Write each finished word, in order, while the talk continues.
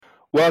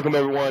Welcome,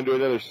 everyone, to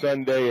another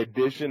Sunday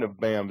edition of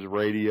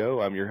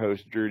BAMSRadio. I'm your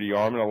host, Drew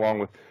DeArmond, along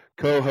with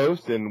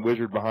co-host and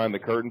wizard behind the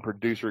curtain,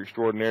 producer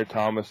extraordinaire,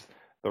 Thomas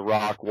 "The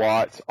Rock"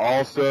 Watts.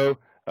 Also,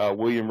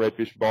 William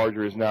Redfish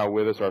Barger is now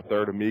with us, our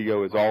third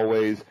amigo, as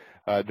always,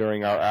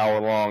 during our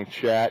hour-long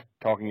chat,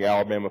 talking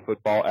Alabama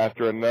football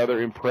after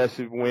another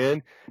impressive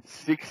win,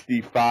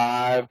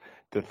 65-31.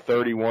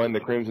 The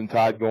Crimson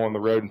Tide go on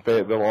the road in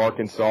Fayetteville,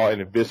 Arkansas,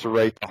 and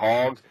eviscerate the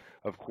Hogs.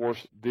 Of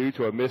course, due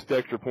to a missed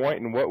extra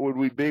point, and what would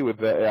we be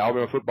with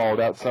Alabama football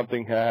without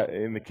something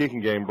in the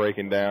kicking game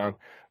breaking down?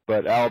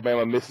 But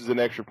Alabama misses an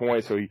extra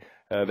point, so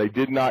they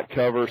did not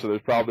cover, so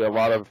there's probably a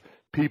lot of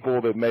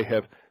people that may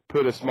have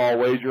put a small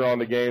wager on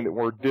the game that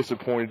were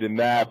disappointed in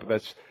that.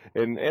 But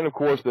and of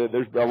course,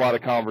 there's a lot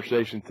of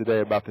conversation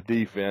today about the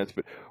defense,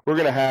 but we're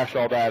going to hash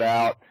all that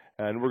out,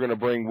 and we're going to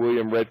bring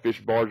William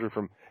Redfish Barger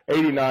from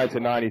 89 to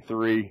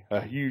 93,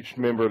 a huge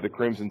member of the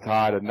Crimson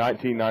Tide, a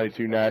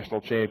 1992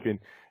 national champion,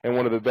 and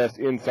one of the best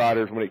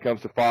insiders when it comes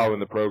to following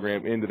the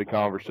program, into the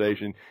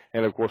conversation.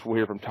 And, of course, we'll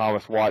hear from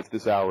Thomas Watts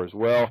this hour as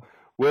well.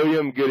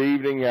 William, good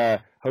evening.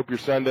 Hope your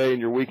Sunday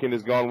and your weekend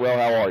has gone well.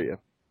 How are you?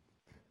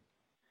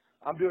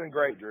 I'm doing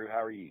great, Drew.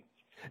 How are you?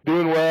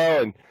 Doing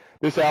well. And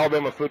this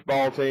Alabama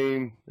football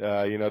team,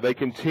 they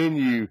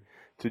continue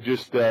to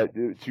just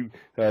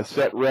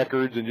set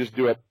records and just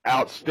do an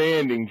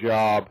outstanding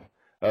job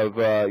of,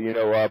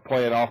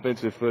 playing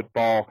offensive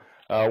football.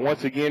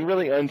 Once again,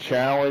 really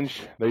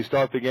unchallenged. They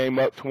start the game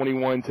up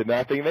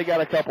 21-0. They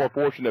got a couple of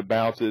fortunate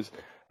bounces,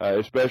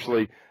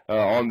 especially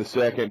on the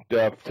second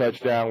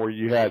touchdown where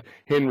you had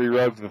Henry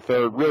Ruggs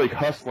III really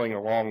hustling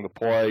along the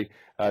play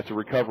to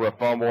recover a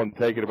fumble and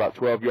take it about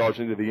 12 yards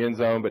into the end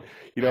zone. But,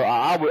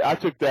 I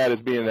took that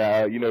as being,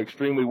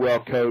 extremely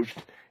well coached,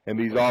 and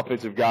these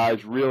offensive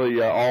guys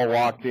really all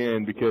locked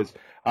in, because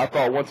I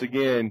thought once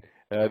again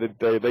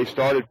that they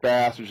started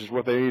fast, which is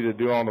what they needed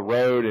to do on the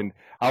road. And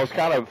I was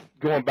kind of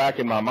going back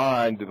in my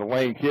mind to the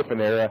Lane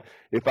Kiffin era.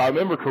 If I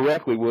remember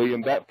correctly,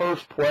 William, that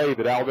first play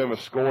that Alabama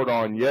scored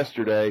on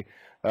yesterday,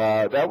 they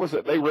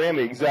ran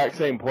the exact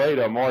same play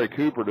to Amari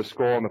Cooper to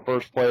score on the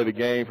first play of the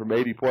game from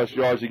 80-plus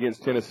yards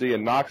against Tennessee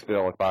in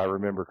Knoxville, if I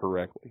remember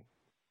correctly.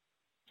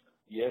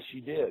 Yes,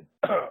 you did.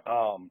 It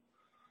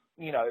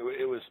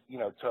was,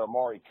 to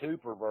Amari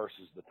Cooper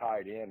versus the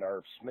tight end,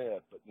 Irv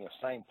Smith, but,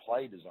 same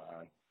play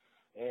design.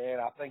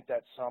 And I think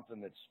that's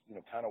something that's,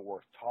 kind of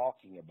worth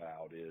talking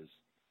about is,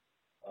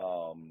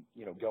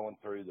 going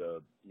through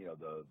the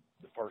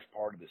first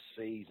part of the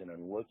season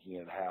and looking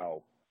at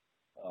how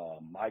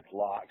Mike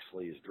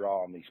Locksley is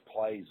drawing these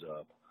plays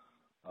up.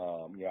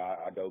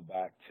 I go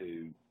back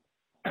to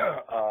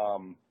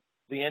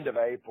the end of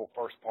April,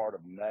 first part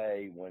of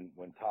May, when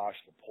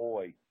Tosh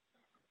LaPointe,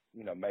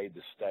 made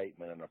the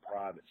statement in a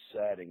private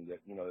setting that,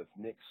 if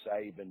Nick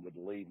Saban would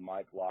leave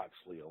Mike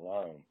Locksley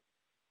alone,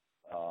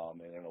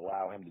 and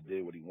allow him to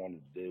do what he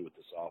wanted to do with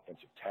this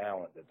offensive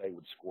talent, that they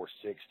would score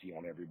 60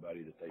 on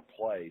everybody that they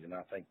played. And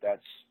I think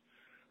that's,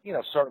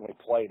 certainly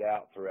played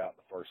out throughout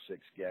the first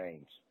 6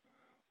 games.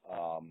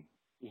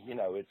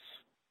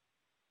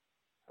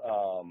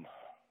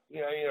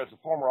 As a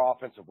former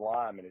offensive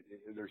lineman,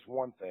 there's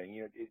one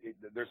thing,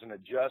 there's an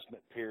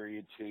adjustment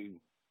period to,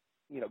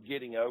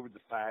 getting over the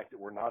fact that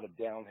we're not a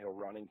downhill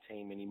running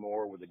team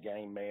anymore with a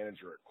game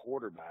manager at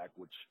quarterback,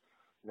 which,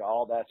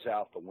 all that's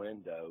out the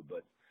window.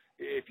 But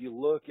if you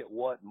look at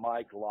what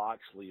Mike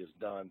Locksley has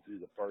done through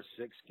the first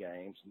 6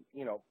 games,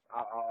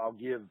 I'll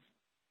give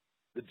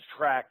the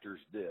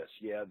detractors this.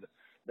 Yeah,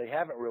 they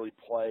haven't really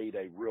played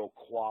a real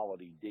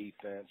quality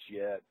defense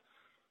yet,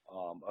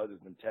 other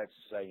than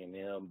Texas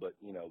A&M, but,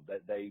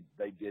 that they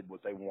did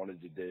what they wanted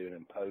to do and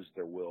imposed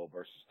their will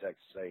versus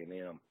Texas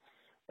A&M.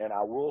 And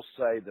I will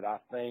say that I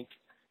think,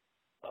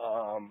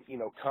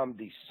 come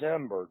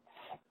December,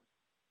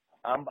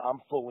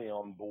 I'm fully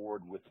on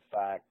board with the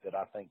fact that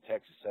I think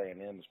Texas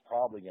A&M is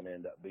probably going to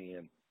end up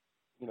being,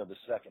 the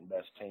second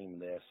best team in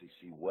the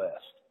SEC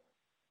West,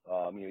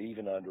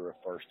 even under a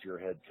first-year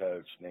head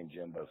coach named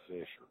Jimbo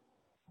Fisher.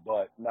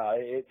 But no,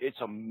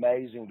 it's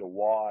amazing to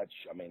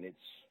watch. I mean,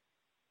 it's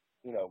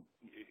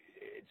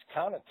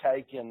kind of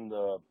taken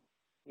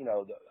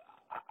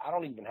I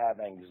don't even have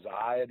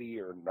anxiety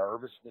or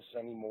nervousness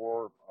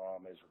anymore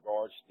as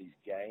regards to these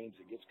games.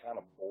 It gets kind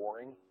of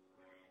boring.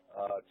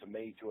 To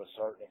me, to a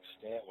certain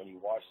extent, when you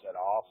watch that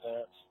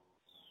offense.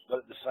 But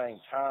at the same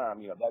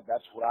time,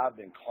 that's what I've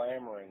been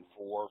clamoring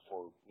for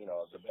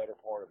the better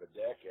part of a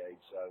decade.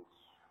 So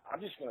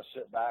I'm just going to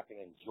sit back and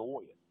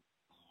enjoy it.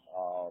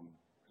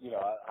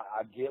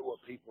 I get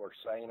what people are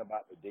saying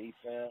about the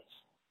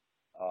defense,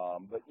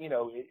 but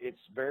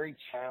it's very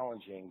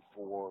challenging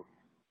for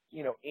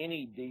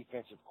any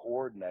defensive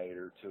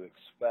coordinator to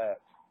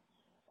expect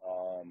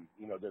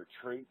their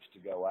troops to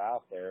go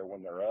out there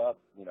when they're up,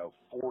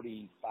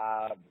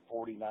 45 to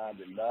 49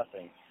 to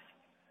nothing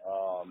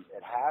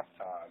at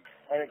halftime,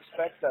 and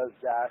expect those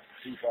guys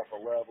to keep up a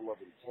level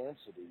of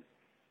intensity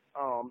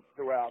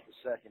throughout the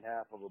second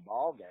half of a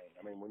ball game.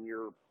 I mean, when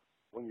you're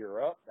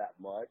up that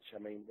much, I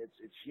mean,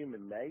 it's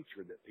human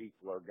nature that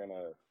people are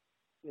gonna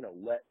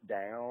let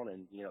down,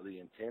 and, the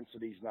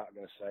intensity's not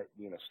going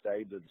to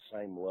stay to the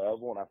same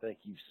level. And I think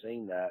you've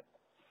seen that,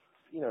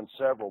 in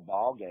several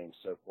ball games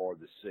so far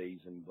this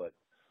season. But,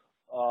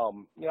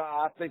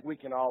 I think we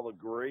can all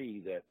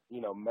agree that,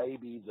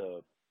 maybe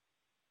the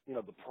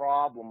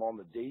problem on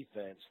the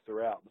defense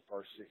throughout the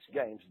first 6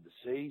 games of the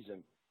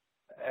season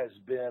has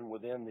been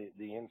within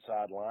the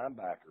inside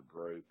linebacker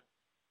group.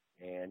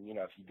 And,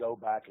 if you go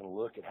back and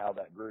look at how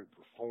that group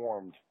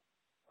performed,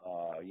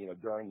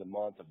 during the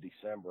month of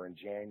December and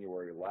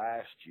January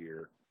last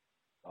year,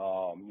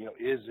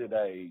 is it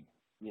a,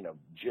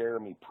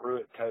 Jeremy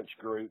Pruitt coach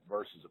group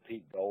versus a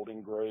Pete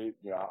Golding group?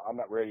 I'm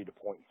not ready to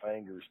point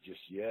fingers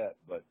just yet,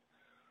 but,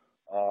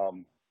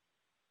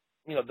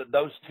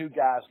 those two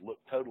guys look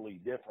totally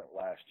different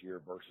last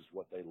year versus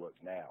what they look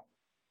now.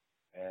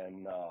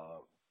 And,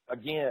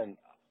 again,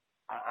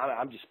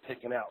 I'm just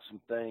picking out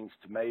some things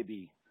to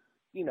maybe,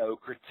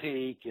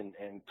 critique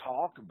and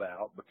talk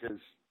about, because,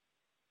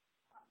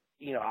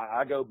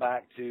 I go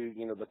back to,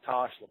 the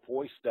Tosh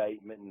LaPoy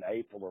statement in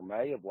April or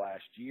May of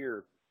last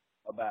year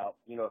about,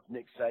 if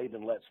Nick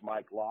Saban lets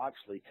Mike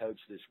Loxley coach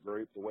this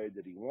group the way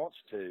that he wants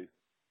to,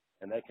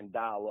 and they can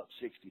dial up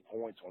 60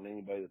 points on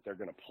anybody that they're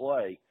going to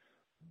play,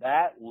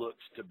 that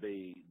looks to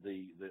be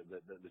the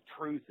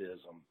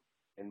truthism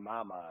in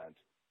my mind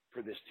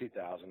for this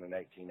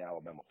 2018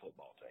 Alabama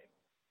football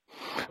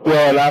team.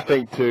 Well, and I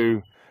think,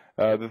 too,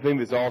 the thing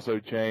that's also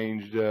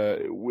changed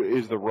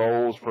is the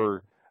roles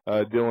for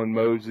Dylan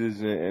Moses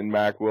and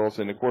Mac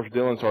Wilson. Of course,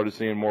 Dylan started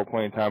seeing more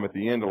playing time at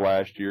the end of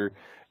last year,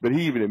 but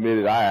he even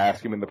admitted, I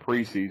asked him in the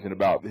preseason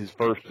about his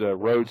first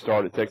road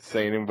start at Texas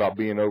A&M about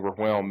being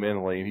overwhelmed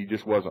mentally, and he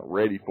just wasn't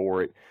ready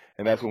for it.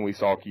 And that's when we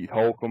saw Keith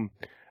Holcomb.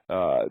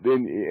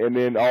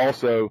 Then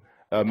also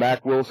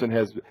Mac Wilson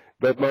has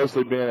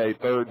mostly been a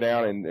third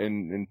down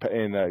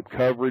and a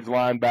coverage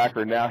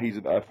linebacker. Now he's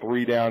a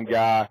 3-down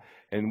guy,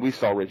 and we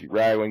saw Reggie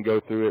Ragland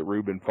go through it,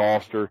 Reuben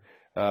Foster,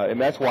 and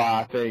that's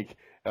why I think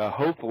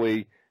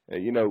hopefully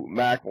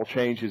Mac will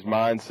change his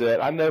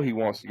mindset. I know he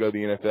wants to go to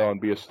the NFL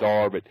and be a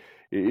star, but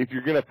if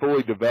you're going to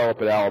fully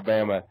develop at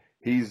Alabama,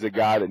 he's the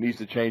guy that needs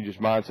to change his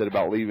mindset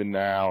about leaving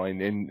now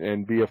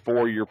and be a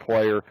 4-year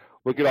player.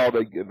 Look at all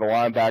the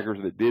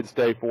linebackers that did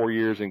stay 4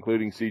 years,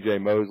 including C.J.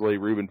 Mosley,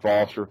 Reuben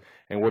Foster,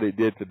 and what it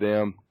did to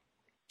them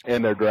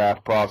and their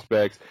draft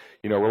prospects.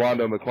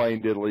 Rolando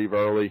McClain did leave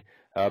early,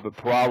 but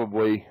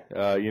probably,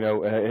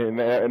 and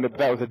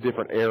that was a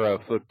different era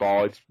of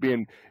football.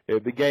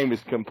 The game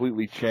has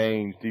completely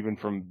changed even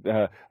from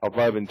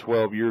 11,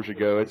 12 years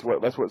ago.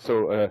 That's what's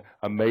so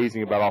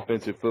amazing about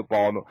offensive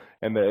football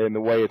and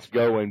the way it's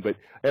going.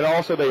 And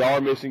also they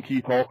are missing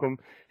Keith Holcomb.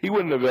 He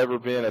wouldn't have ever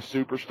been a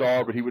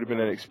superstar, but he would have been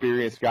an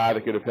experienced guy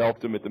that could have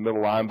helped him at the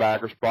middle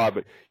linebacker spot.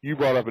 But you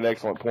brought up an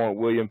excellent point,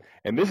 William,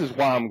 and this is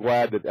why I'm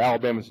glad that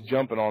Alabama's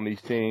jumping on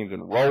these teams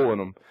and rolling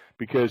them,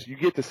 because you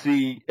get to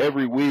see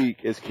every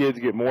week as kids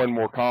get more and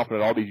more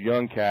confident, all these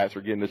young cats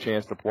are getting the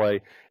chance to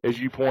play. As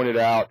you pointed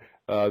out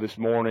this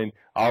morning,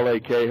 Ale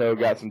Cahoe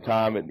got some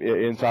time at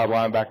inside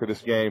linebacker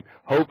this game.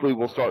 Hopefully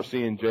we'll start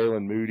seeing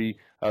Jalen Moody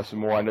some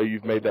more. I know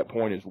you've made that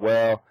point as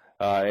well.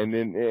 And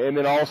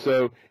then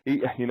also,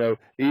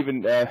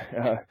 even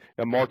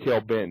Markel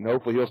Benton.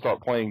 Hopefully he'll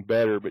start playing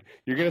better. But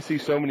you're going to see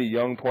so many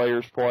young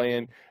players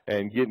playing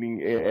and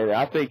getting. And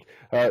I think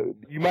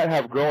you might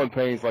have growing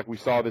pains like we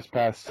saw this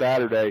past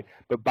Saturday.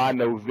 But by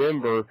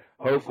November,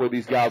 hopefully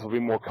these guys will be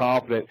more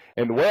confident.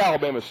 And the way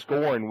Alabama's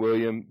scoring,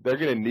 William, they're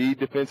going to need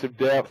defensive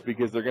depth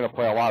because they're going to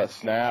play a lot of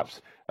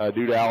snaps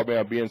due to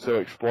Alabama being so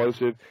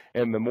explosive.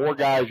 And the more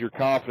guys you're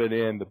confident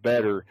in, the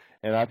better.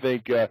 And I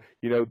think,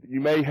 you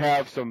may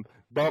have some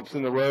bumps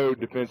in the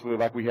road defensively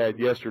like we had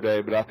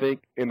yesterday, but I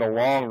think in the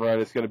long run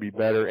it's going to be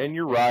better. And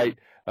you're right.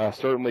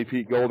 Certainly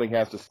Pete Golding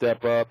has to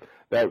step up.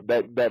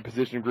 That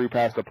position group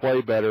has to play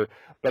better.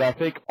 But I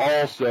think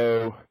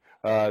also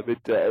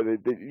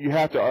that you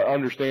have to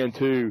understand,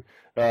 too,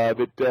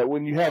 that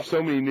when you have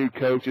so many new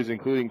coaches,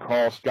 including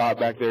Carl Scott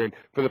back there, and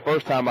for the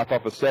first time I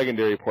thought the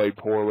secondary played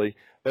poorly.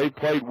 They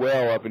played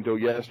well up until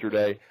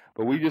yesterday,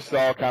 but we just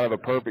saw kind of a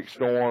perfect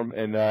storm,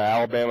 and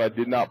Alabama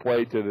did not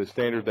play to the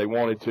standards they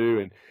wanted to,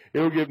 and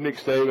it'll give Nick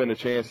Saban a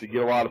chance to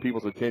get a lot of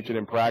people's attention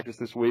in practice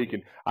this week.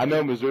 And I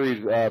know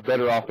Missouri's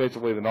better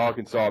offensively than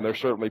Arkansas, and they're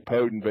certainly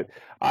potent, but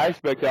I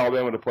expect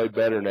Alabama to play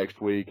better next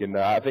week, and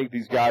I think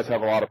these guys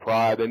have a lot of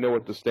pride. They know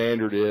what the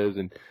standard is,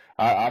 and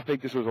I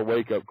think this was a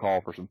wake-up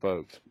call for some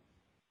folks.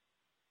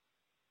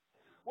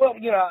 Well,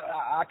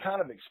 I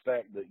kind of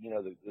expect that,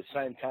 the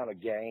same kind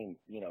of game,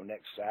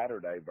 next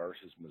Saturday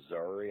versus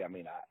Missouri. I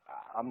mean,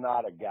 I'm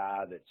not a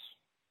guy that's,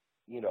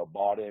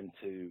 bought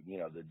into,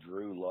 the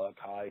Drew Luck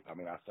hype. I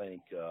mean, I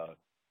think,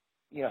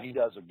 he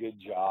does a good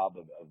job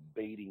of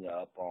beating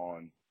up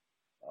on,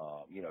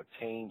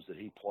 teams that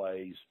he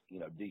plays,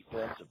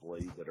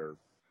 defensively that are,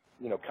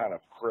 kind of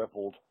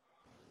crippled.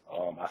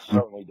 I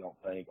certainly don't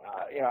think,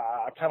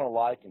 I kind of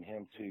liken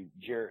him to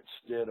Jarrett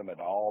Stidham at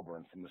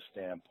Auburn from the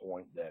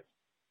standpoint that,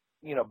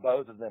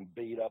 both of them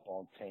beat up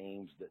on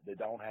teams that they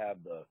don't have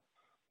the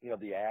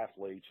the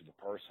athletes or the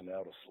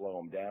personnel to slow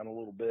them down a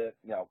little bit.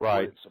 Now,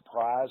 Right. would it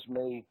surprise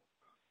me,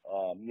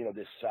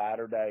 this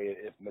Saturday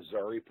if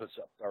Missouri puts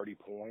up 30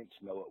 points?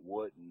 No, it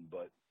wouldn't.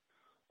 But,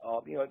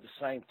 at the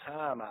same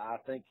time, I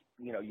think,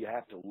 you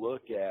have to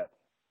look at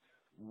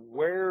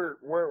where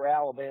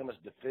Alabama's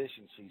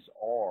deficiencies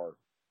are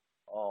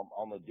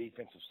on the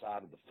defensive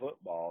side of the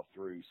football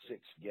through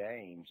 6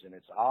 games, and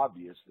it's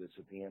obvious that it's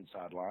at the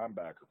inside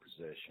linebacker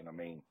position. I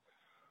mean,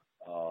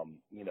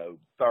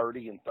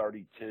 30 and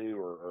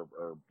 32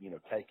 are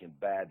taking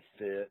bad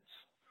fits.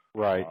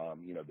 Right.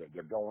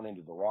 They're going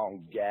into the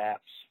wrong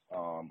gaps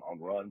on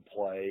run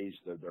plays.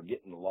 They're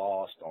getting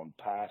lost on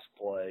pass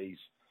plays.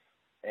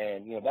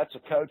 And, that's a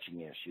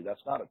coaching issue.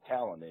 That's not a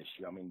talent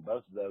issue. I mean,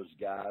 both of those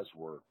guys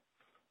were,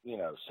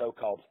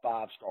 so-called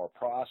 5-star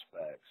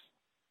prospects.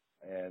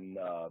 And,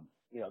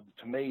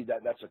 to me,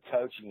 that's a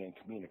coaching and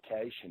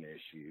communication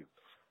issue.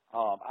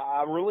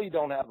 I really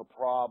don't have a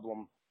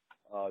problem,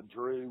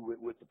 Drew,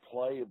 with the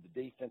play of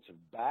the defensive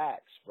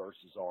backs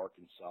versus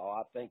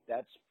Arkansas. I think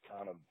that's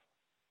kind of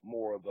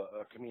more of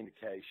a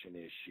communication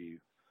issue.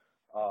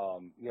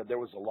 There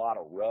was a lot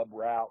of rub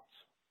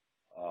routes.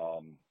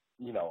 On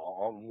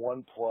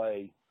one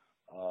play,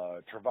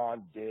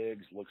 Trevon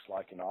Diggs looks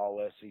like an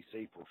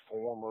all-SEC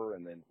performer,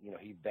 and then,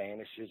 he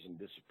vanishes and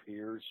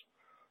disappears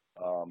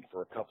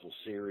for a couple of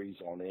series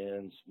on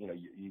ends.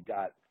 You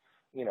got,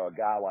 a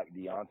guy like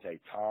Deontay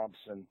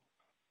Thompson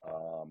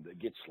that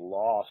gets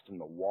lost in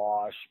the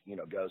wash,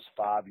 goes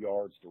 5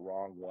 yards the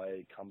wrong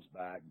way, comes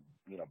back,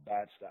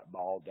 bats that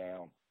ball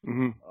down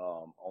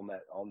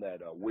on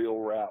that wheel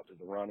route to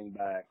the running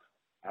back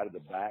out of the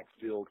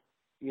backfield.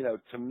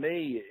 To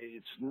me,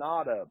 it's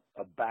not a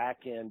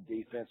back-end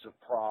defensive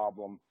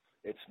problem.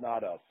 It's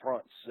not a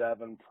front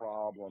 7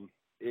 problem.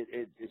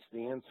 It's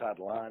the inside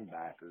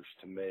linebackers,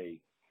 to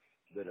me,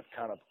 that have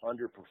kind of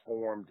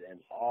underperformed in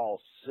all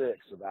 6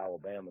 of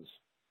Alabama's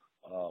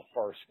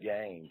first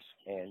games.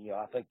 And,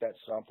 I think that's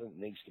something that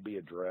needs to be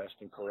addressed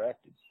and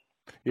corrected.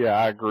 Yeah,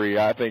 I agree.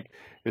 I think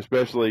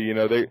especially,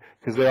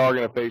 because they are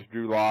going to face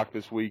Drew Lock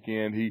this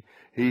weekend.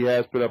 He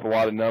has put up a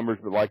lot of numbers,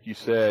 but like you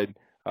said,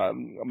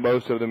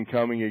 most of them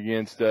coming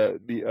against the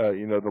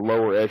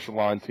lower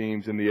echelon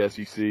teams in the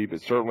SEC,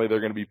 but certainly they're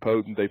going to be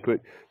potent. They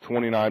put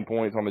 29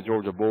 points on the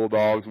Georgia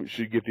Bulldogs, which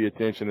should get the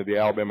attention of the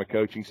Alabama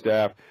coaching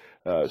staff.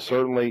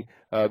 Certainly,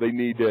 they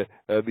need to,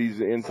 these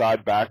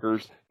inside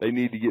backers, they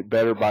need to get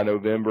better by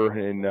November,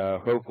 and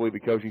hopefully the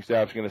coaching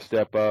staff is going to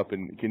step up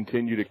and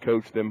continue to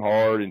coach them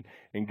hard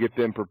and get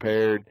them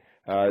prepared.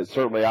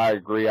 Certainly, I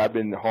agree. I've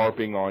been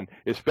harping on,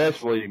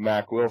 especially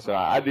Mack Wilson.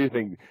 I do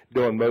think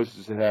Dylan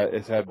Moses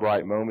has had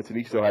bright moments, and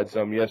he still had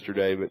some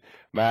yesterday. But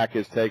Mack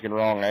has taken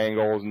wrong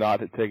angles,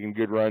 not taking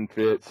good run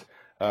fits.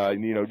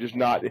 Just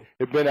not.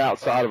 It's been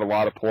outside of a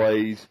lot of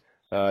plays,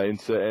 and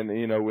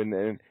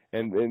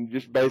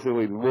just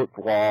basically looked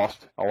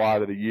lost a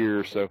lot of the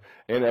year. So,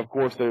 and of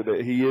course,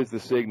 he is the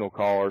signal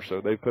caller, so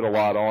they put a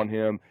lot on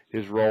him.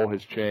 His role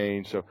has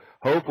changed. So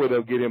hopefully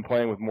they'll get him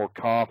playing with more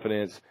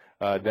confidence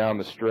down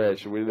the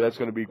stretch. That's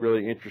going to be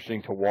really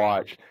interesting to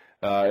watch.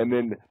 And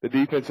then the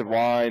defensive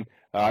line,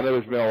 I know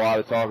there's been a lot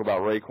of talk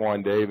about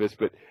Raekwon Davis,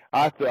 but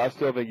I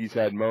still think he's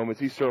had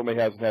moments. He certainly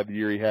hasn't had the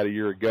year he had a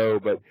year ago,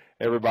 but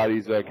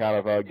everybody's kind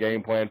of a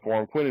game plan for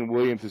him. Quentin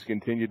Williams has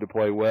continued to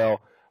play well.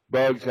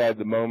 Buggs had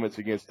the moments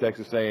against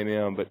Texas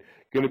A&M, but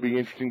going to be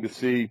interesting to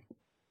see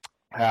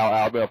how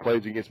Alabama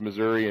plays against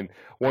Missouri. And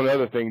one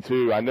other thing,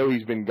 too, I know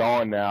he's been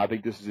gone now. I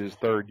think this is his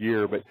 3rd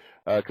year, but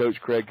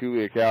Coach Craig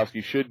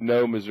Kuliakowski should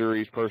know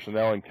Missouri's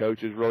personnel and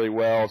coaches really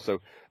well,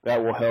 so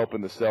that will help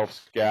in the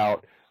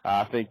self-scout.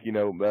 I think,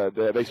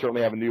 they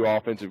certainly have a new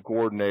offensive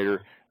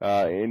coordinator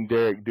in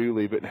Derek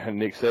Dooley, but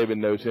Nick Saban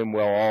knows him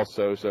well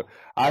also. So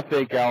I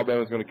think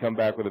Alabama's going to come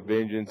back with a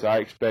vengeance. I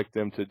expect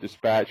them to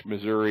dispatch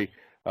Missouri.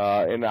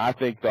 And I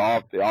think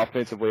the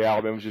offensively,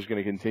 Alabama's just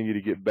going to continue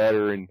to get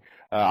better. And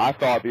I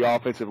thought the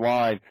offensive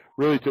line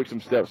really took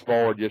some steps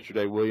forward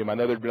yesterday, William. I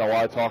know there's been a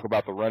lot of talk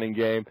about the running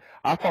game.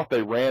 I thought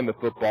they ran the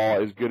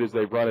football as good as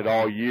they've run it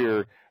all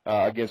year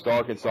against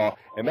Arkansas.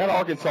 And that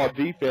Arkansas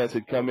defense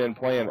had come in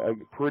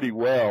playing pretty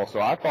well.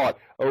 So I thought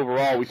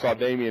overall we saw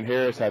Damian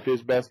Harris have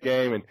his best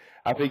game. And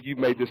I think you've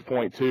made this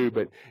point too.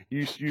 But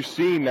you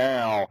see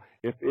now,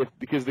 if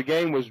because the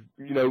game was,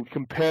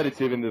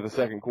 competitive into the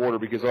second quarter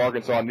because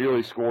Arkansas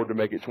nearly scored to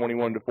make it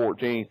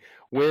 21-14.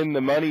 When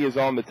the money is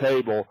on the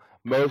table,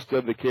 most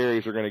of the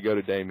carries are going to go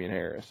to Damian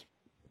Harris.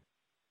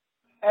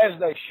 As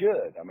they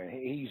should. I mean,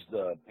 he's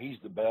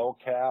the bell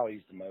cow.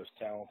 He's the most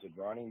talented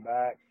running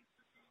back.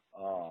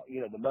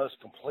 The most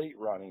complete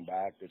running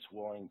back that's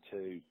willing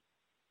to,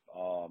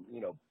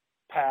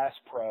 pass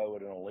pro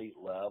at an elite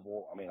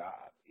level. I mean,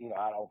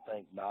 I don't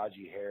think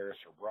Najee Harris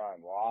or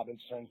Brian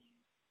Robinson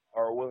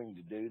are willing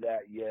to do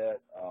that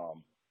yet.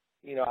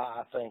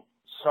 I think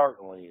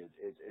certainly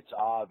it's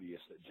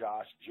obvious that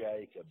Josh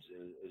Jacobs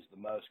is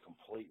the most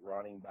complete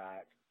running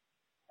back.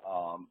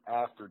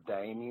 After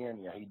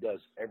Damian, he does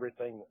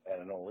everything at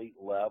an elite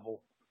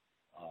level.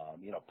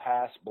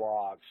 Pass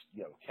blocks,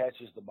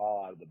 catches the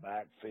ball out of the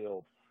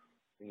backfield.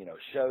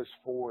 shows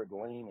forward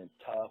lean and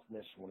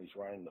toughness when he's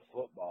running the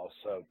football.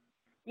 So,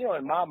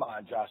 in my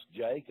mind, Josh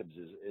Jacobs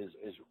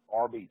is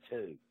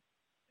RB2.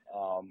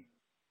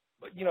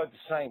 But, at the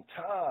same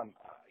time,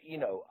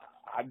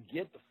 I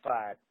get the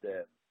fact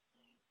that,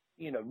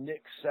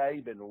 Nick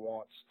Saban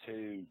wants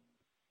to,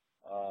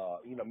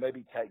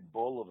 maybe take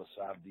Bullivus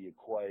out of the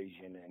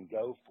equation and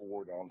go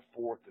for it on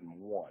 4th and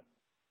 1.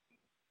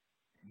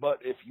 But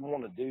if you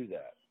want to do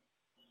that,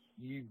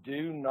 you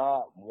do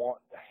not want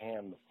to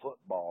hand the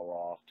football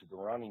off to the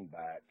running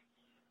back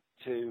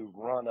to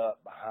run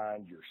up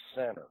behind your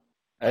center.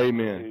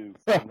 Amen.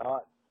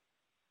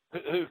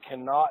 Who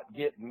cannot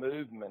get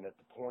movement at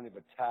the point of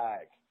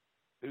attack,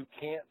 who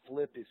can't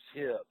flip his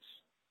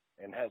hips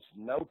and has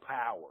no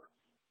power.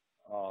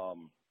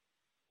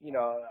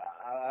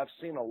 I've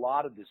seen a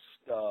lot of this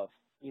stuff,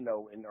 in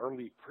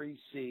early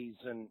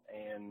preseason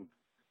and,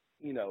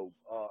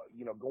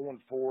 going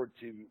forward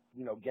to,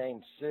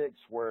 game 6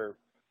 where,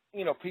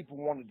 people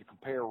wanted to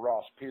compare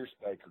Ross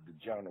Piercebaker to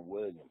Jonah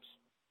Williams.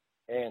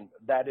 And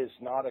that is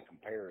not a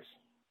comparison.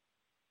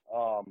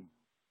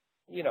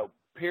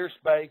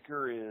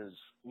 Piercebaker is,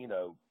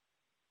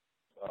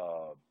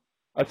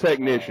 a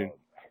technician.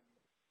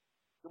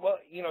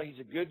 He's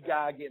a good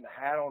guy getting a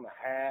hat on the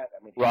hat.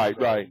 I mean,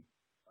 right.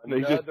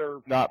 He's just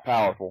not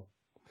powerful.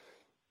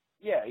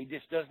 Yeah, he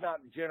just does not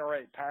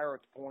generate power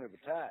at the point of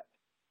attack.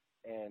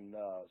 And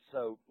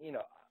so,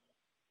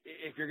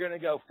 if you're going to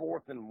go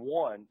 4th and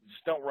 1,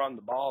 just don't run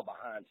the ball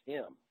behind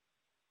him.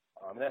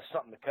 That's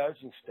something the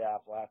coaching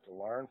staff will have to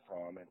learn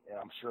from, and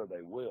I'm sure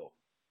they will.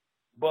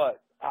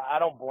 But I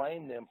don't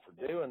blame them for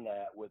doing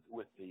that with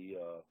the,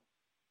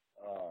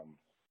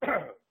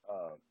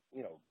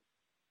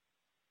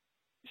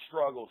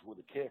 struggles with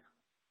the kicker.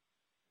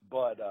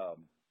 But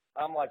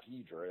I'm like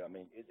you, Drew. I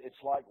mean,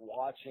 it's like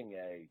watching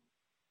a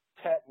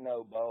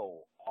Techno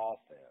Bowl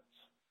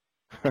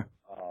offense.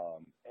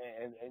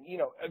 And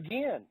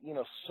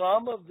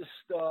some of the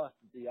stuff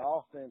the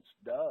offense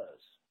does,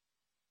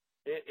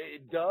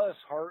 it does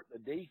hurt the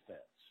defense.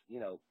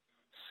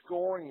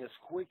 Scoring as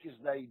quick as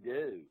they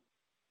do,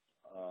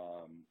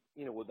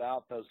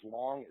 without those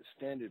long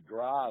extended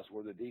drives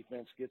where the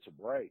defense gets a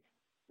break,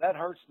 that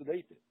hurts the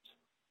defense.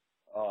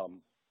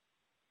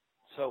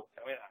 So,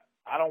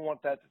 I don't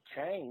want that to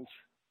change,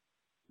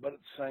 but at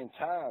the same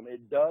time,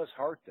 it does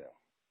hurt them.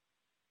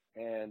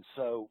 And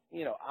so,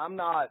 I'm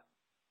not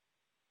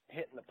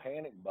hitting the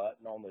panic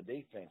button on the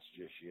defense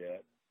just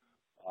yet.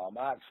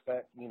 I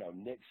expect,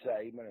 Nick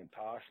Saban and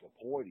Tosh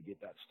LaPoy to get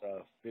that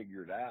stuff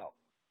figured out.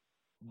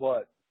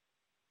 But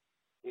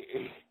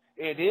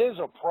it is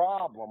a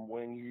problem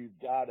when you've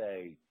got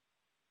a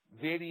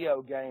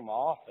video game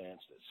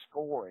offense that's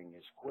scoring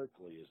as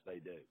quickly as they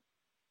do.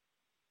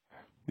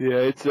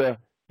 Yeah,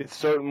 it's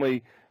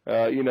certainly,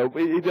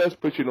 it does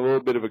put you in a little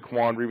bit of a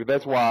quandary, but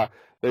that's why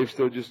they've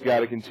still just got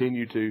to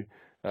continue to,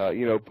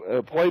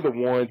 play the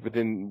ones, but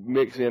then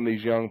mix in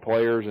these young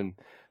players. And,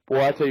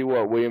 boy, I tell you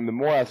what, William, the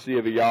more I see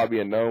of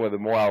Ayabi and Noma, the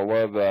more I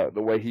love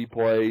the way he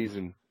plays.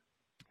 And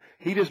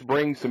he just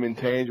brings some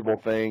intangible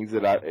things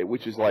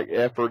which is like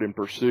effort and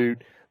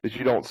pursuit that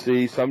you don't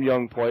see. Some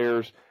young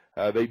players,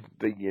 they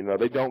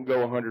don't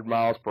go 100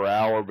 miles per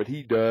hour, but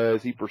he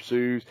does. He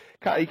pursues.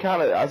 I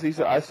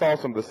saw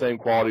some of the same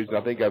qualities, and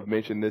I think I've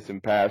mentioned this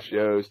in past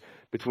shows,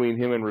 between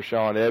him and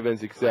Rashawn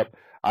Evans, except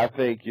I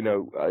think,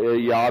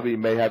 Ayabi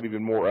may have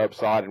even more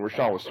upside, and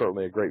Rashawn was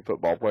certainly a great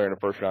football player and a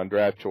first-round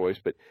draft choice,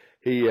 but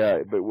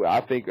but I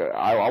think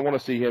I want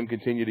to see him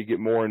continue to get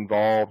more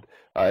involved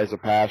as a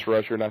pass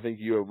rusher, and I think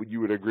you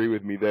would agree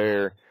with me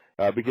there,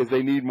 because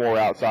they need more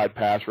outside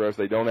pass rush.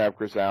 They don't have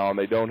Chris Allen.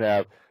 They don't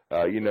have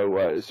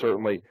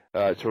certainly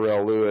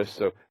Terrell Lewis,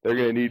 so they're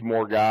going to need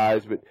more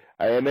guys.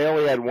 And they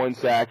only had 1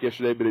 sack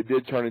yesterday, but it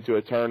did turn into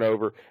a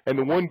turnover. And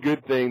the one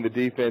good thing the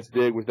defense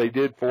did was they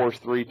did force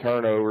 3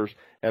 turnovers,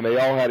 and they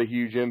all had a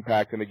huge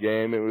impact in the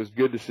game. It was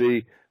good to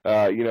see,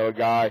 a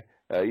guy,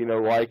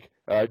 like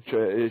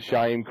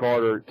Shyheim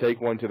Carter take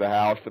one to the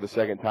house for the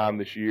second time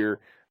this year.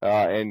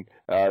 And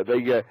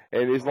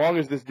as long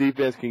as this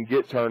defense can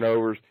get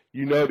turnovers,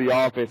 the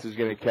offense is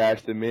going to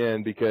cash them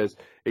in, because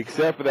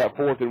except for that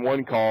 4th and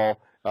 1 call,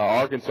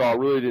 Arkansas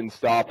really didn't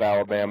stop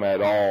Alabama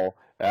at all.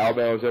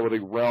 Alabama was able to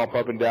romp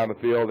up and down the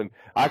field, and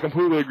I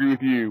completely agree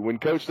with you. When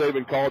Coach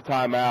Saban called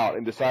timeout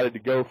and decided to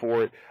go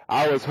for it,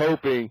 I was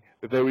hoping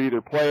that they would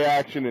either play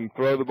action and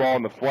throw the ball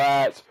in the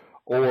flats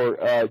or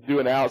do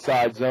an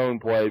outside zone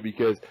play,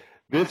 because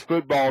this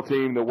football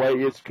team, the way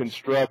it's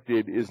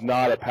constructed, is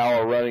not a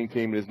power running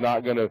team. It is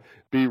not going to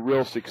be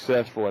real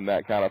successful in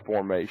that kind of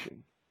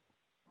formation.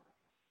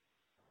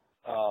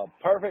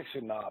 Perfect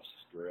synopsis,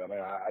 Drew. I mean,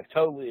 I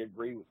totally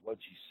agree with what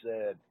you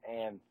said.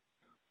 And,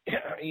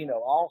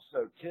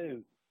 also,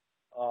 too,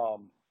 I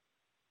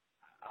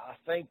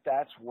think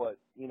that's what,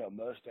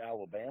 most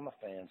Alabama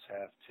fans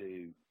have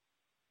to,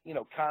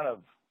 kind of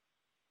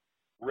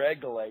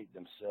regulate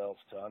themselves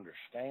to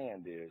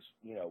understand is,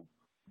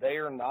 they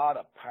are not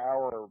a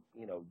power,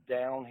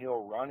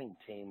 downhill running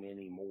team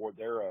anymore.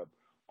 They're a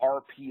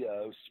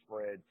RPO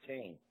spread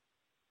team.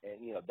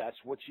 And, that's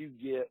what you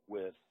get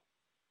with,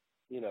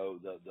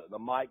 the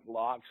Mike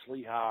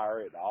Loxley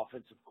hire at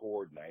offensive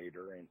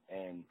coordinator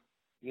and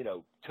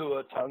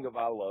Tua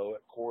Tagovailoa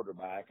at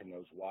quarterback and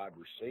those wide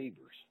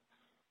receivers.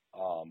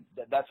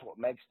 That's what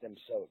makes them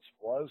so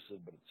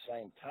explosive. But at the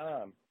same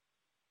time,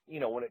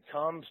 when it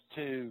comes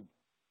to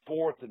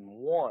 4th and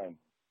 1,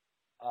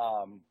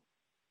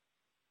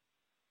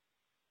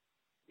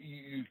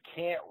 you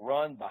can't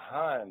run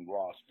behind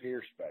Ross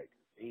Piercebaker.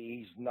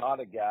 He's not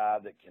a guy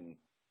that can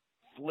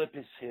flip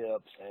his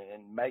hips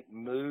and make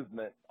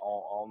movement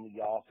on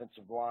the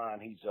offensive line.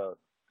 He's a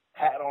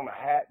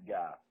hat-on-a-hat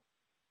guy.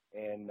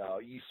 And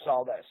you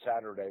saw that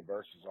Saturday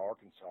versus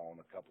Arkansas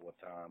a couple of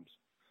times.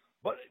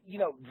 But,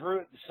 Drew,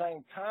 at the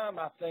same time,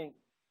 I think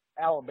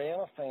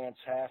Alabama fans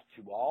have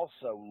to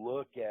also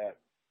look at,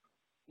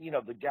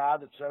 the guy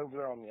that's over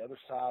there on the other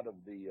side of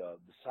the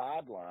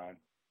sideline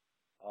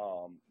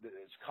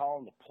that's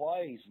calling the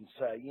plays and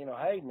say,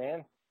 hey,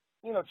 man,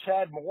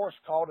 Chad Morris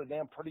called a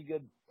damn pretty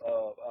good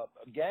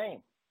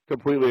game.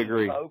 Completely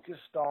agree.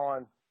 Focused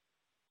on,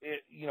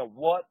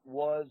 what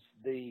was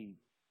the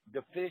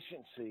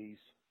deficiencies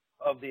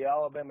of the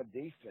Alabama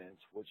defense,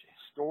 which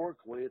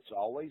historically it's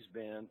always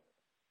been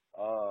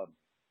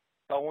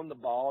throwing the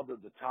ball to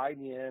the tight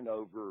end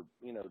over,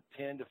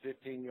 10 to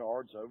 15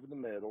 yards over the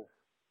middle.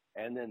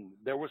 And then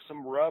there was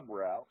some rub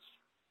routes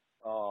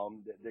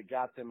that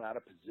got them out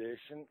of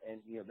position,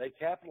 and, they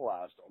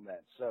capitalized on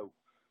that. So,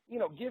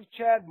 give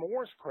Chad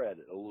Morris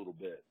credit a little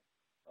bit.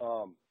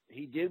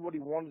 He did what he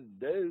wanted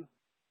to do,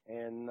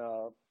 and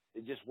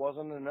it just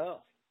wasn't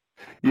enough.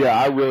 Yeah,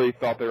 I really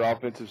thought their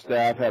offensive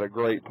staff had a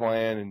great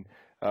plan, and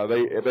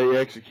they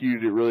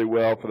executed it really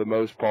well for the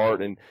most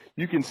part. And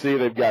you can see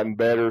they've gotten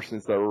better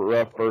since the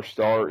rough first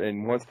start.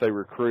 And once they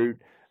recruit,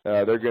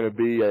 they're going to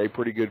be a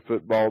pretty good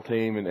football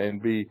team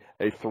and be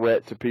a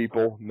threat to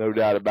people, no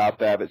doubt about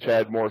that. But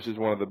Chad Morris is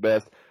one of the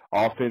best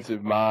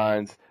offensive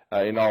minds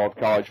in all of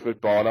college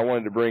football. And I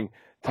wanted to bring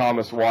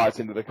Thomas Watts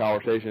into the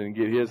conversation and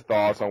get his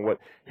thoughts on what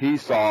he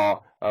saw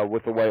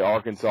with the way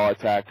Arkansas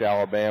attacked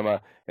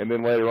Alabama. And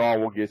then later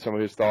on, we'll get some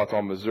of his thoughts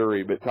on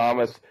Missouri. But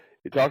Thomas,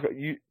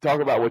 you talk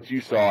about what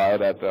you saw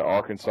out at the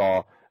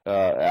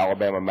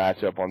Arkansas-Alabama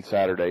matchup on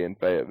Saturday in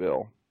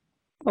Fayetteville.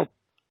 Well,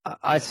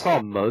 I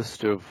saw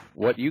most of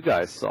what you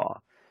guys saw.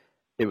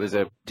 It was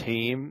a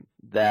team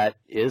that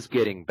is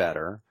getting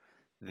better.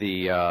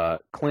 The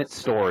Clint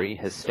Story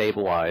has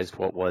stabilized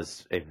what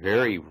was a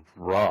very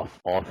rough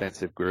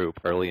offensive group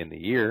early in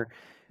the year,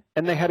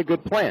 and they had a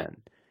good plan.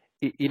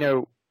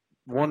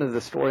 One of the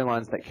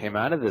storylines that came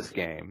out of this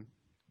game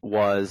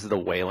was the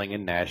wailing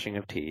and gnashing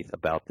of teeth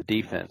about the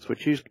defense,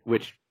 which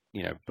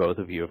both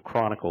of you have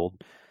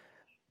chronicled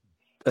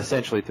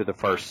essentially through the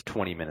first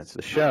 20 minutes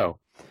of the show.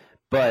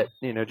 But,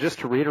 just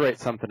to reiterate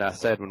something I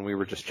said when we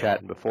were just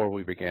chatting before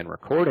we began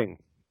recording,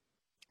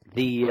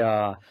 the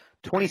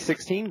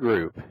 2016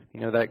 group,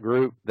 that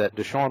group that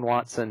Deshaun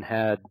Watson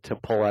had to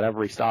pull out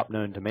every stop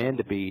known to man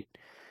to beat,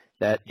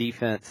 that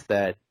defense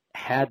that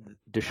had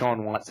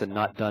Deshaun Watson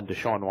not done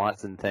Deshaun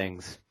Watson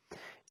things,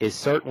 is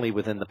certainly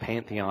within the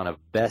pantheon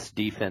of best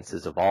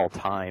defenses of all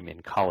time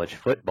in college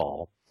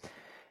football.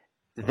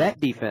 That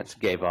defense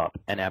gave up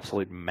an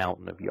absolute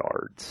mountain of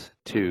yards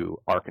to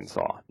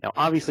Arkansas. Now,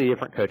 obviously,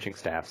 different coaching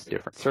staffs,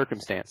 different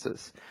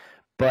circumstances.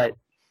 But,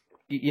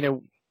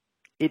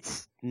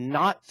 it's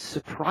not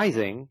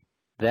surprising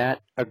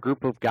that a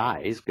group of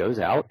guys goes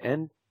out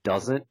and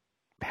doesn't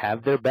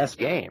have their best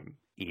game,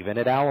 even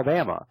at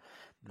Alabama.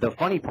 The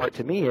funny part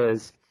to me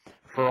is,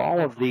 for all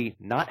of the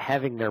not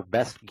having their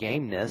best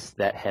gameness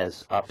that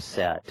has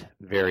upset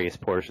various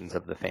portions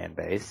of the fan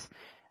base,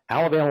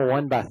 Alabama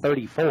won by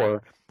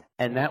 34,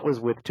 and that was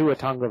with Tua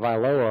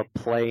Tagovailoa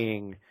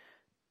playing,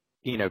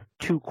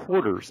 2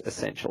 quarters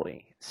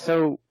essentially.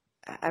 So,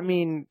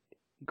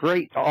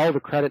 great, all the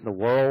credit in the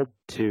world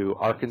to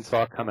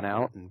Arkansas coming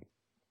out and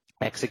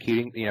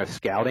executing,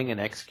 scouting and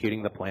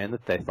executing the plan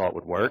that they thought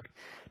would work.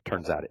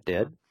 Turns out it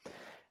did.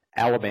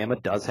 Alabama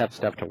does have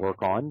stuff to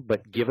work on,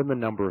 but given the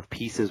number of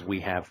pieces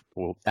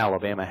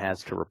Alabama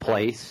has to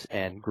replace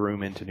and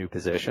groom into new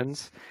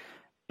positions,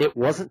 it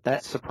wasn't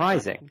that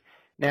surprising.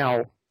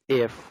 Now,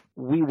 if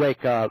we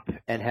wake up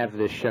and have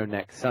this show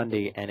next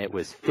Sunday and it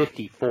was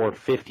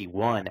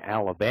 54-51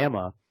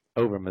 Alabama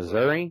over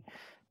Missouri,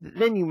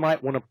 then you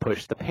might want to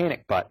push the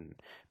panic button.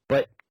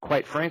 But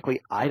quite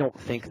frankly, I don't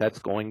think that's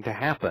going to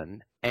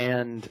happen.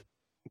 And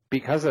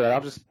because of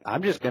that,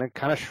 I'm just going to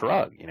kind of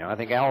shrug. I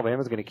think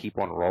Alabama's going to keep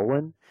on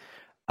rolling.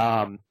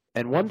 And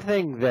one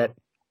thing that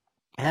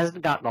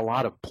hasn't gotten a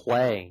lot of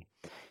play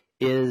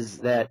is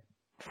that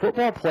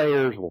football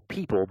players,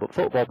 but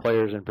football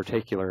players in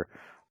particular,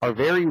 are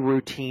very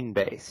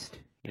routine-based.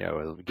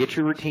 Get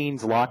your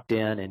routines locked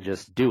in and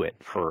just do it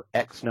for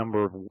X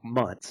number of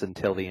months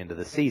until the end of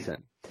the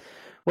season.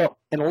 Well,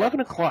 an 11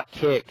 o'clock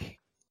kick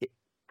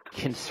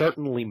can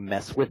certainly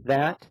mess with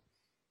that.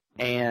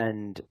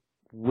 And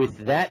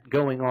with that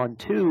going on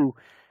too,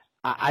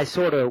 I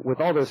sort of, with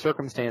all those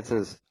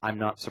circumstances, I'm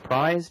not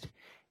surprised.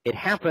 It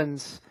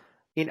happens.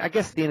 I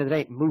guess at the end of the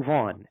day, move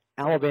on.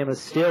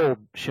 Alabama's still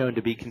shown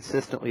to be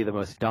consistently the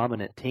most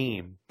dominant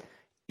team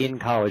in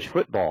college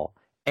football.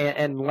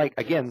 And like,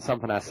 again,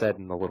 something I said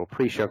in the little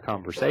pre-show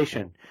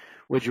conversation,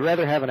 would you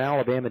rather have an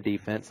Alabama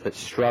defense that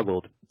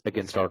struggled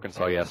against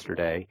Arkansas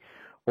yesterday,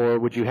 or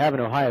would you have an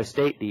Ohio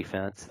State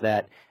defense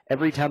that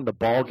every time the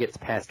ball gets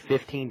past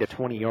 15 to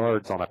 20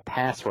 yards on a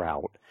pass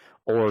route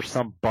or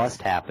some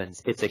bust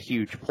happens, it's a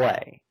huge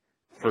play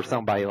for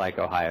somebody like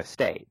Ohio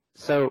State?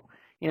 So,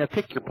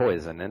 pick your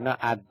poison, and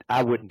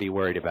I wouldn't be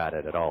worried about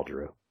it at all,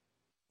 Drew.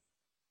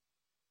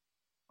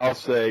 I'll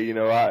say,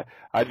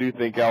 I do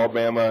think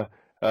Alabama,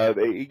 I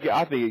think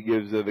it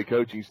gives the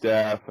coaching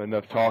staff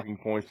enough talking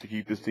points to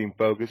keep this team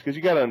focused, because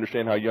you got to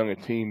understand how young a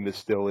team this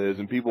still is,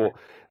 and people,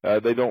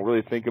 they don't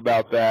really think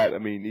about that. I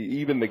mean,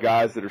 even the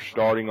guys that are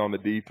starting on the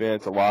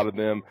defense, a lot of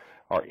them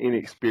are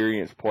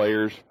inexperienced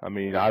players. I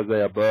mean,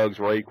 Isaiah Buggs,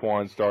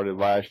 Raekwon started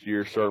last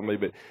year, certainly,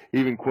 but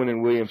even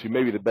Quinnen Williams, who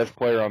may be the best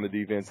player on the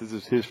defense, this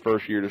is his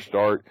first year to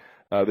start.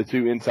 The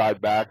two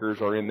inside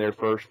backers are in their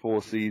first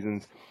full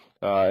seasons.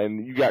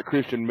 And you got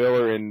Christian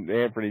Miller and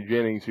Anthony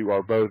Jennings, who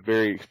are both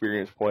very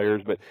experienced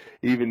players, but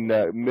even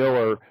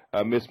Miller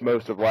missed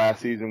most of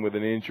last season with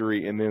an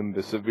injury, and then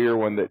the severe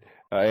one that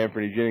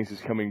Anthony Jennings is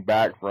coming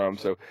back from.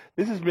 So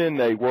this has been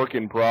a work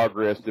in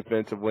progress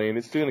defensively, and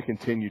it's going to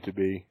continue to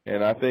be.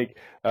 And I think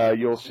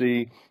you'll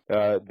see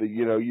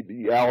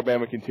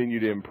Alabama continue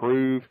to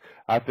improve.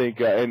 I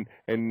think, and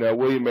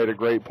William made a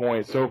great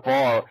point. So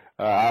far,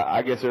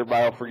 I guess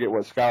everybody will forget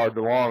what Skylar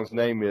DeLong's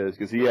name is,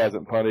 because he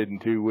hasn't punted in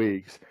 2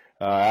 weeks.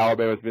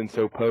 Alabama's been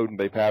so potent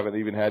they haven't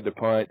even had to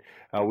punt.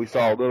 We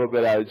saw a little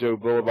bit out of Joe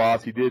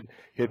Bullivas. He did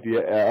hit the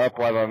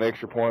upright on an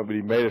extra point, but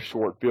he made a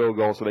short field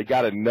goal, so they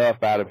got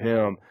enough out of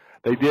him.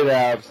 They did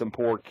have some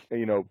poor,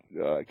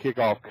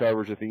 kickoff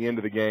coverage at the end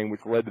of the game,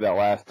 which led to that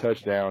last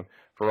touchdown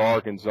for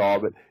Arkansas.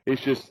 But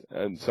it's just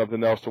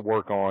something else to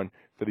work on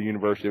for the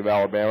University of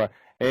Alabama.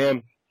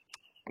 And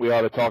we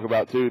ought to talk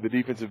about, too, the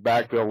defensive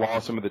backfield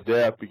lost some of the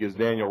depth because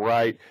Daniel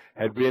Wright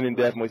had been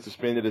indefinitely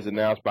suspended as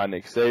announced by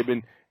Nick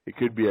Saban. It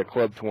could be a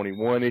Club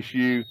 21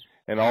 issue.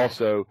 And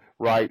also,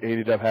 Wright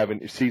ended up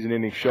having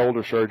season-ending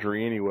shoulder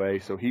surgery anyway,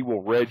 so he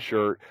will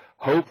redshirt,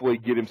 hopefully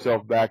get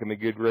himself back in the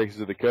good graces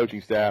of the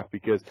coaching staff,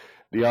 because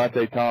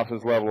Deontay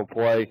Thompson's level of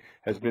play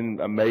has been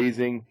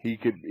amazing. He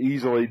could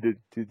easily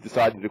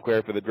decide to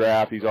declare for the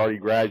draft. He's already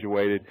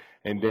graduated,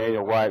 and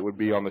Daniel Wright would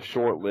be on the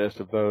short list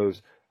of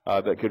those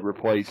that could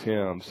replace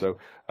him. So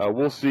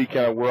we'll see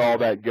kind of where all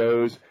that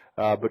goes.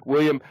 But,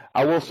 William,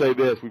 I will say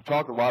this. We've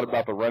talked a lot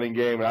about the running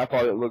game, and I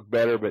thought it looked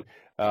better. But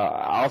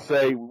I'll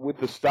say with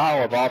the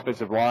style of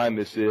offensive line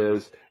this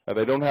is,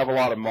 they don't have a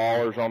lot of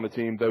maulers on the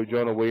team, though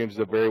Jonah Williams is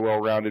a very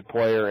well-rounded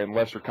player, and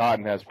Lester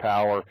Cotton has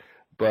power.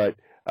 But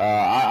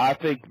I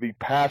think the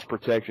pass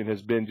protection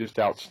has been just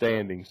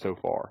outstanding so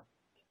far.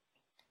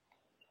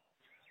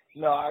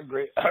 No, I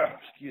agree.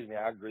 Excuse me.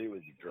 I agree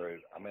with you, Drew.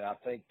 I mean, I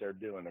think they're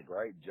doing a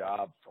great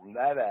job from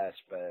that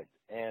aspect.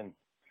 And,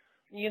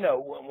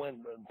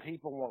 when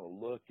people want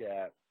to look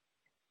at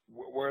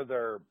where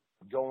they're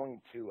going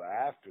to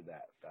after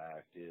that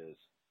fact is,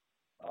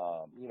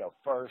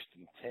 first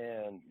and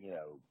 10,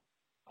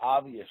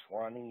 obvious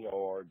running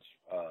yards.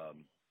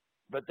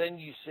 But then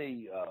you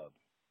see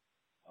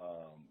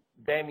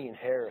Damian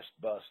Harris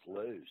bust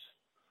loose.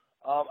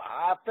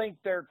 I think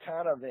they're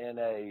kind of in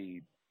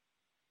a,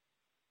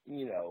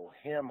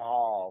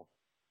 hem-haw,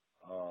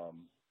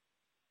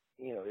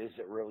 is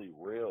it really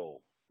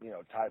real,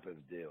 type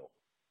of deal.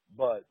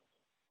 But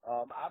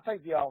I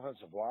think the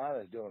offensive line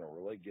is doing a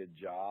really good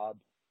job.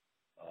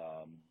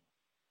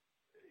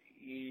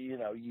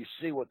 You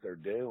see what they're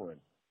doing.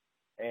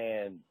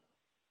 And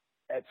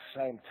at the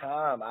same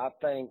time, I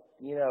think,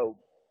 it's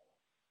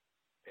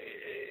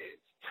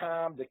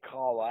time to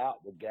call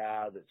out the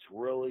guy that's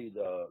really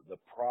the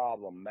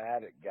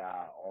problematic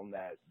guy on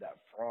that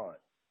front.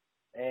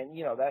 And,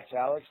 that's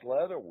Alex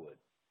Leatherwood.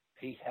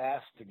 He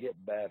has to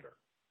get better,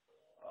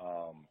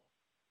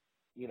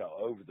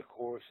 over the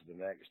course of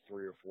the next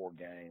 3 or 4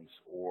 games,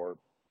 or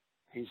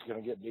he's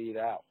going to get beat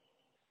out.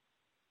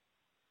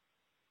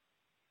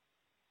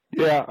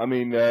 Yeah, I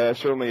mean,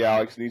 certainly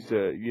Alex needs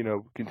to,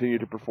 continue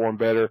to perform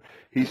better.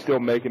 He's still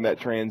making that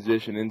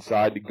transition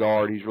inside to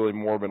guard. He's really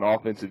more of an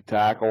offensive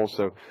tackle,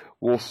 so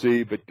we'll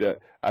see.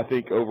 But I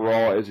think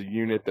overall as a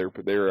unit, they're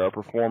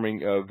performing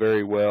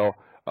very well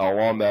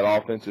along that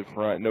offensive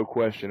front, no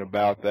question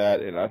about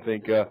that. And I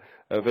think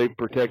they've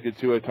protected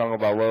Tua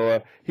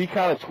Tagovailoa. He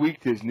kind of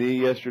tweaked his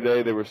knee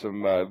yesterday. There was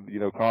some,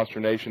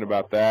 consternation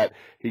about that.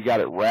 He got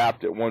it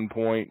wrapped at one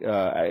point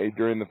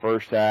during the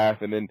first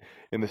half, and then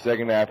in the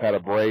second half had a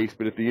brace.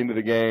 But at the end of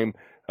the game,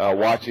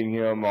 watching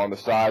him on the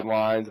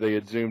sidelines, they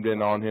had zoomed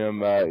in on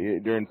him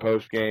during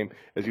post-game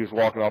as he was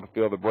walking off the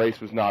field. The brace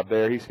was not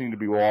there. He seemed to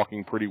be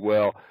walking pretty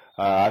well.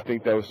 I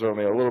think that was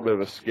certainly a little bit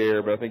of a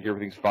scare, but I think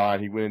everything's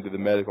fine. He went into the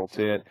medical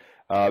tent.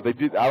 I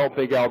don't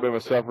think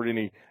Alabama suffered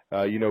any,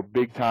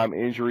 big-time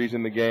injuries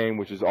in the game,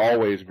 which is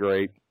always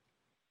great,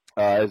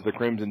 as the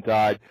Crimson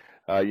Tide,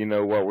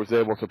 was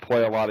able to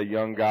play a lot of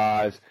young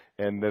guys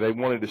and they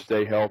wanted to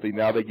stay healthy.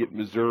 Now they get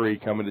Missouri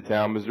coming to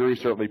town. Missouri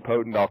certainly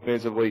potent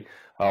offensively,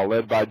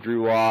 led by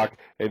Drew Lock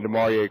and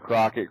Demarie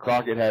Crockett.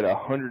 Crockett had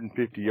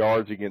 150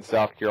 yards against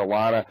South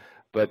Carolina.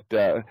 But,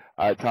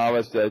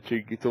 Thomas, to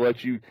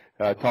let you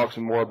talk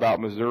some more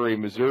about Missouri,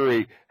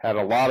 Missouri had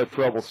a lot of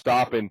trouble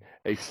stopping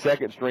a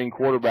second-string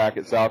quarterback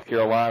at South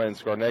Carolina in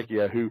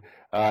Scarnecchia who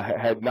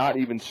had not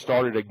even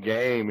started a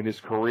game in his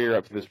career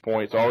up to this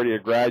point. He's already a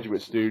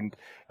graduate student,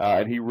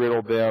 and he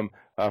riddled them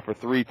for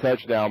 3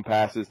 touchdown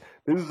passes.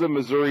 This is a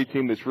Missouri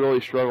team that's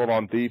really struggled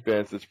on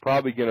defense that's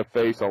probably going to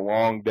face a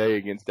long day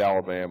against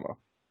Alabama.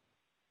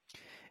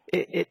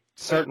 It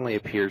certainly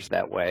appears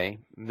that way.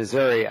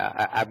 Missouri,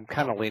 I'm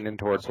kind of leaning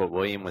towards what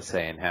William was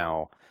saying,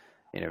 how,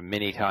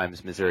 many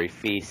times Missouri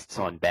feasts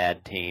on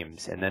bad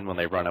teams, and then when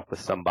they run up with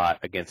somebody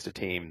against a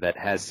team that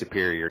has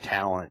superior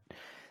talent,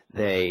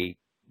 they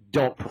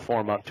don't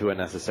perform up to a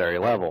necessary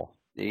level.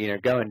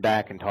 Going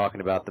back and talking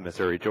about the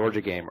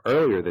Missouri-Georgia game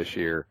earlier this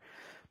year,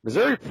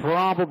 Missouri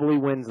probably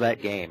wins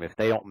that game if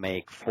they don't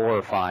make 4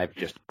 or 5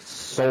 just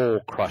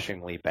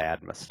soul-crushingly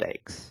bad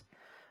mistakes.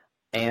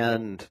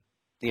 And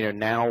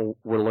now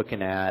we're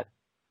looking at,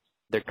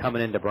 they're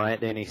coming into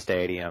Bryant-Denny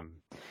Stadium.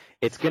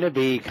 It's going to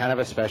be kind of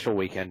a special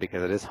weekend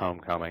because it is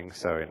homecoming,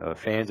 so the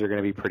fans are going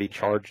to be pretty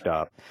charged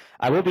up.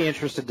 I will be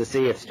interested to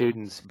see if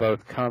students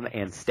both come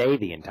and stay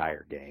the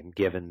entire game,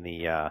 given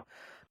the,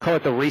 call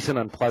it the recent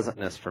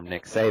unpleasantness from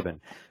Nick Saban.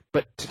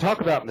 But to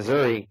talk about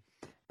Missouri,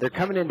 they're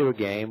coming into a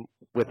game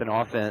with an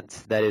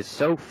offense that is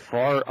so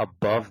far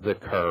above the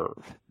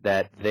curve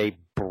that they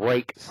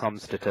break some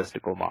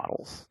statistical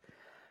models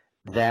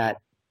that,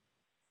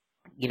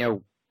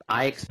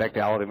 I expect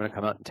Alabama to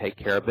come out and take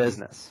care of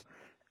business.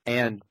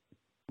 And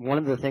one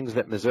of the things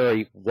that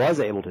Missouri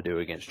was able to do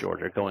against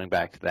Georgia, going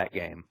back to that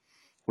game,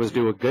 was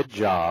do a good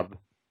job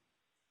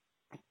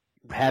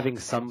having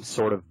some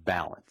sort of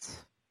balance.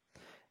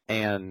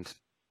 And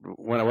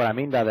what I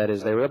mean by that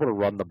is they were able to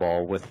run the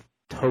ball with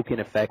token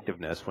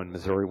effectiveness when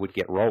Missouri would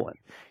get rolling.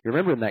 You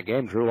remember in that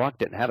game, Drew Lock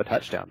didn't have a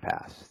touchdown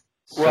pass.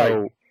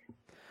 Right.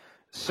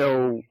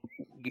 So,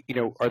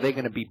 are they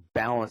going to be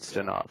balanced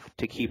enough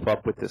to keep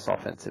up with this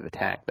offensive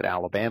attack that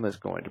Alabama is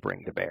going to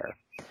bring to bear?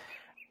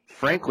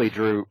 Frankly,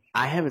 Drew,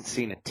 I haven't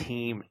seen a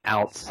team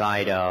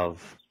outside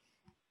of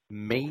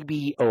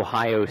maybe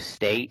Ohio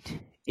State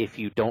if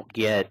you don't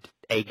get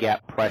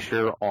A-gap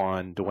pressure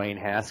on Dwayne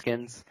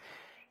Haskins,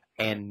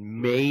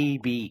 and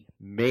maybe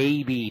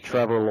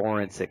Trevor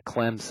Lawrence at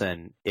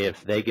Clemson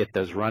if they get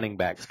those running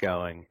backs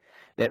going,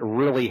 that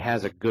really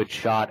has a good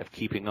shot of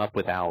keeping up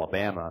with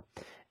Alabama.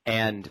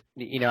 And,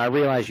 I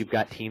realize you've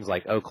got teams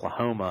like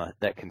Oklahoma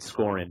that can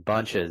score in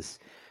bunches,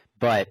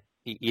 but,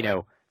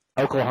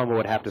 Oklahoma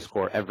would have to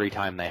score every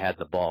time they had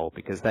the ball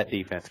because that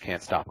defense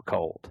can't stop a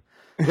cold.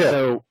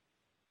 Yeah.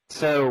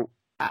 So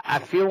I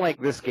feel like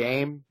this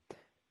game,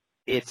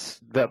 it's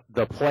the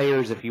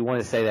players, if you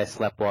want to say they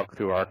sleepwalk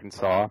through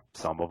Arkansas,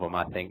 some of them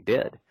I think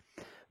did.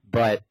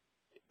 But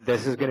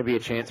this is going to be a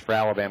chance for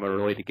Alabama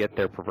really to get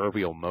their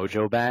proverbial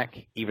mojo back,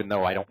 even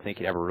though I don't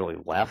think it ever really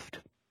left.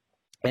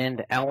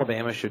 And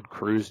Alabama should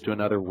cruise to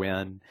another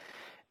win.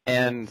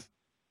 And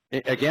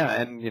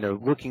again,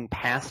 looking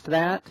past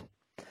that,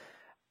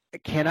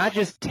 can I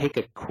just take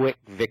a quick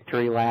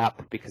victory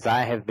lap? Because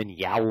I have been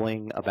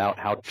yowling about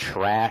how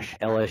trash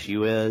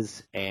LSU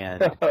is.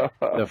 And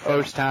the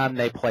first time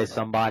they play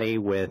somebody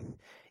with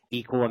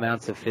equal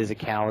amounts of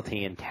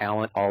physicality and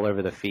talent all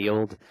over the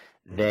field,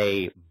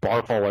 they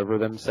barf all over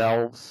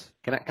themselves.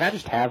 Can I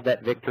just have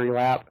that victory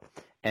lap?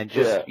 And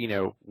just,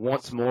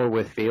 once more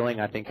with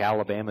feeling, I think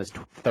Alabama's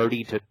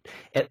 30 to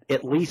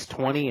at least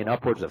 20 and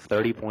upwards of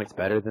 30 points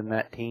better than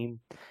that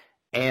team.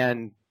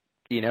 And,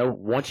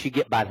 once you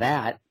get by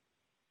that,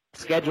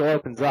 schedule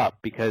opens up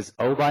because,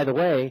 oh, by the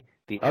way,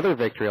 the other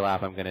victory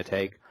lap I'm going to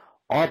take,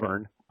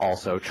 Auburn,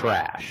 also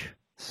trash.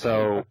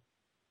 So,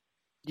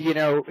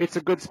 it's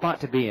a good spot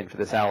to be in for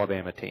this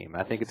Alabama team.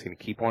 I think it's going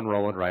to keep on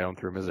rolling right on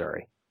through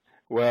Missouri.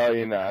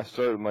 Well,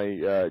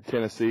 certainly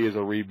Tennessee is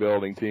a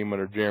rebuilding team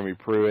under Jeremy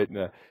Pruitt,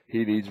 and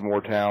he needs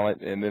more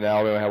talent. And then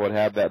Alabama would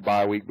have that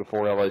bye week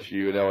before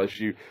LSU. And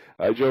LSU,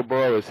 Joe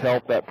Burrow has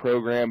helped that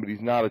program, but he's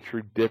not a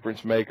true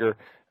difference maker.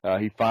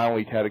 He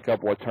finally had a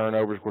couple of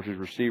turnovers. Of course, his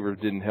receivers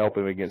didn't help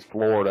him against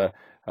Florida.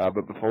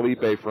 But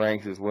Felipe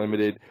Franks is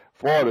limited.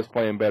 Florida's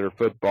playing better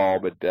football,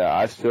 but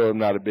I still am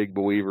not a big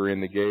believer in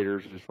the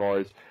Gators as far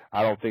as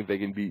I don't think they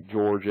can beat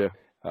Georgia.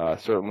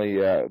 Certainly,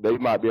 they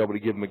might be able to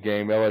give them a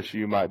game.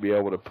 LSU might be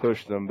able to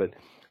push them, but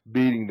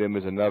beating them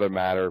is another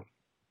matter.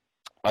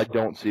 I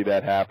don't see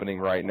that happening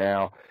right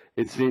now.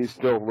 It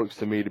still looks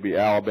to me to be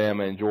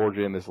Alabama and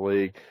Georgia in this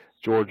league.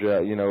 Georgia,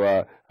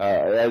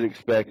 as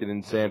expected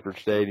in Sanford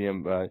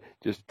Stadium,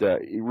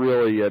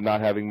 really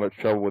not having much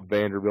trouble with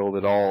Vanderbilt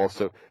at all.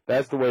 So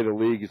that's the way the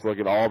league is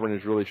looking. Auburn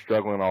is really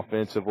struggling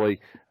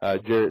offensively.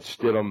 Jarrett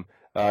Stidham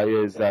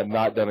has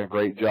not done a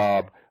great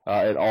job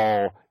at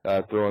all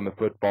throwing the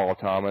football,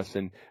 Thomas.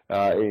 And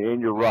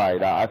you're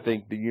right. I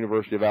think the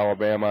University of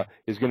Alabama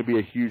is going to be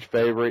a huge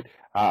favorite.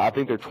 I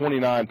think they're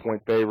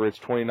 29-point favorites,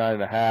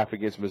 29.5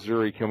 against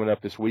Missouri coming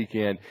up this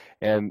weekend.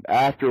 And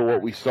after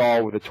what we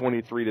saw with a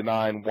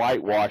 23-9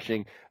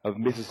 whitewashing of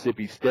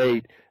Mississippi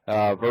State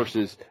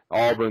versus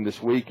Auburn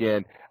this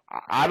weekend,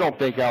 I don't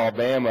think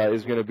Alabama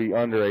is going to be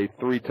under a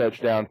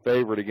 3-touchdown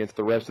favorite against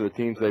the rest of the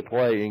teams they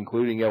play,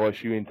 including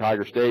LSU in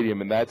Tiger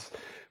Stadium. And that's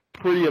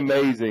pretty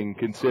amazing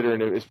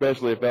considering,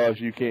 especially if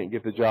LSU can't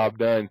get the job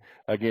done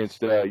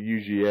against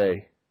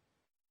UGA.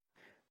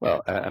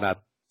 Well, and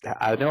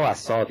I know I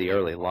saw the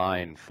early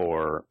line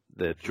for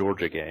the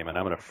Georgia game, and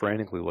I'm going to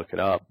frantically look it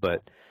up,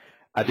 but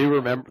I do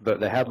remember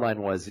the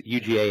headline was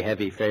UGA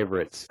heavy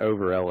favorites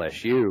over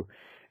LSU,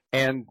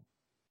 and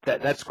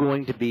that's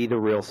going to be the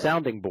real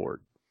sounding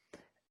board.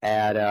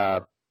 At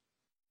the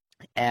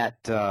end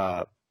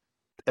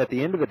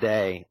of the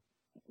day,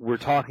 we're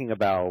talking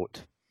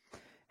about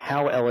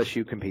how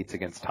LSU competes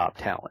against top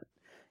talent.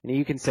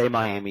 You can say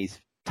Miami's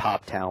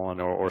top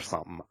talent or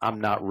something.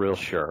 I'm not real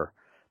sure,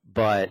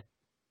 but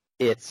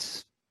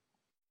it's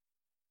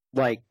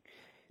like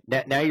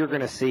now you're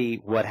going to see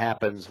what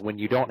happens when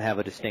you don't have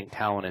a distinct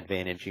talent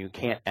advantage. You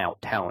can't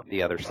out-talent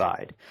the other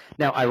side.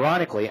 Now,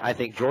 ironically, I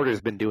think Georgia's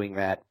been doing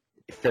that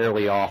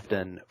fairly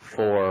often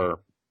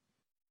throughout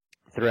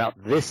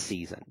this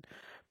season.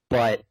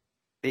 But,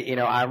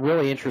 I'm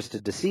really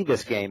interested to see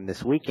this game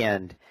this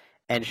weekend.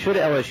 And should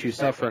LSU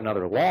suffer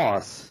another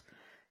loss,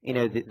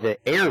 the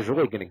air is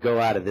really going to go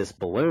out of this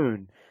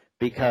balloon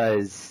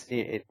because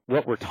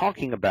what we're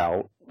talking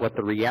about, what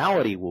the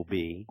reality will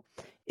be,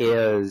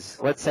 is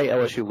let's say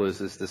LSU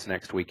loses this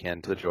next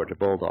weekend to the Georgia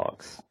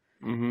Bulldogs.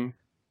 Mm-hmm.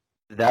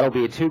 That'll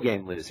be a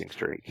 2-game losing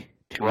streak.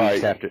 2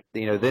 weeks after,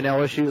 then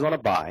LSU's on a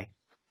bye,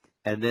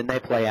 and then they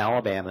play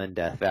Alabama in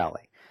Death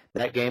Valley.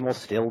 That game will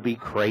still be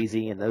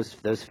crazy, and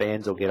those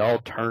fans will get all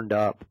turned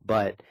up,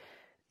 but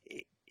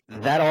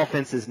that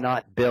offense is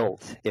not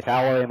built. If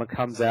Alabama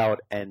comes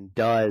out and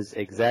does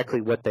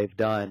exactly what they've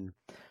done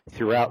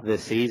throughout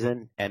this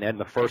season, and in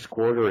the first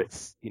quarter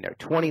it's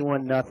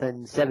 21-0,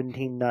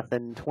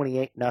 17-0,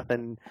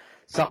 28-0,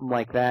 something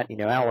like that.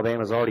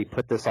 Alabama's already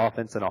put this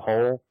offense in a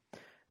hole.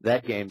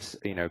 That game's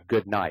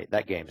good night.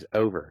 That game's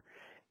over.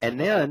 And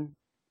then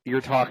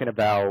you're talking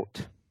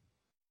about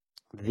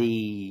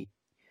the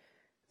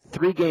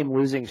 3-game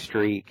losing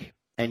streak,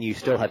 and you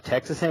still have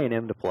Texas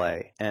A&M to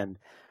play, and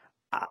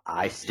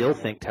I still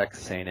think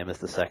Texas A&M is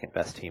the second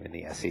best team in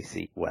the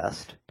SEC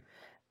West.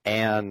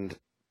 And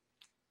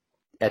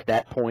at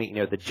that point,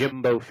 the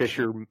Jimbo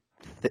Fisher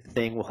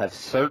thing will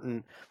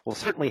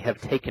certainly have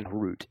taken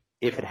root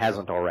if it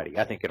hasn't already.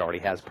 I think it already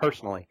has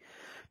personally.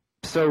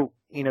 So,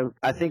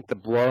 I think the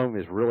blow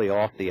is really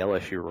off the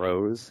LSU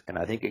rose, and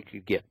I think it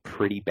could get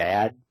pretty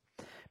bad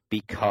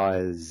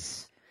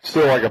because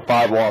still like a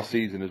 5-loss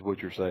season is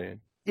what you're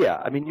saying.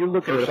 Yeah, you're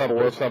looking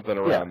at something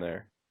around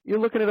there. You're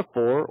looking at a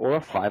 4 or a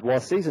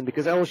 5-loss season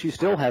because LSU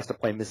still has to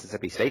play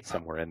Mississippi State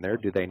somewhere in there,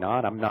 do they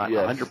not? I'm not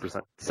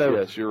 100%. So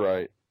yes, you're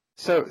right.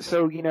 So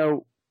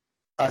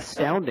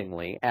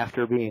astoundingly,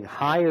 after being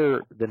higher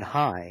than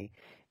high,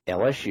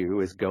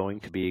 LSU is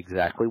going to be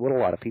exactly what a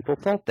lot of people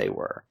thought they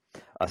were.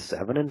 A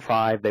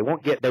 7-5. They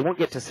won't get to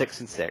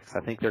 6-6. I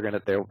think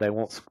they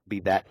won't be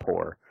that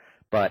poor.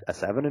 But a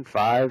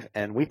 7-5,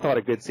 and we thought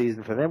a good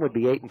season for them would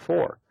be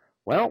 8-4.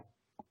 Well,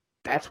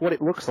 that's what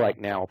it looks like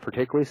now,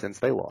 particularly since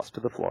they lost to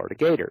the Florida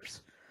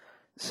Gators.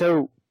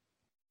 So,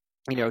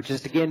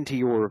 just again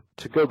to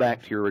go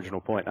back to your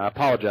original point, and I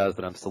apologize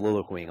that I'm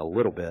soliloquying a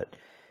little bit.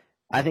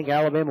 I think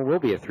Alabama will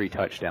be a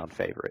 3-touchdown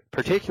favorite,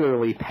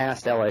 particularly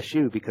past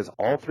LSU because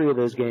all 3 of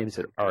those games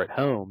are at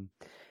home.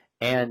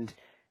 And,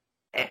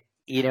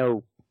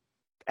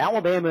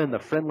 Alabama in the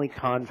friendly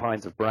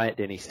confines of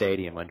Bryant-Denny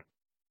Stadium under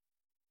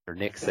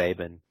Nick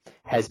Saban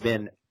has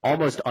been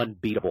almost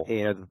unbeatable.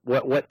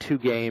 What 2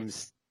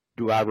 games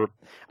do I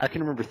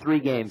can remember 3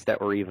 games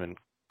that were even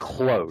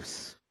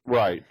close.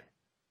 Right.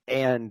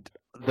 And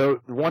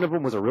one of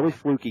them was a really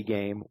fluky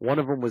game. One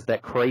of them was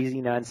that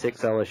crazy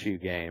 9-6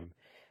 LSU game.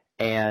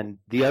 And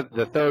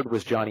the third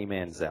was Johnny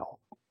Manziel.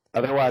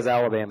 Otherwise,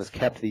 Alabama's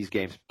kept these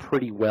games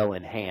pretty well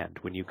in hand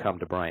when you come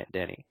to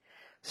Bryant-Denny.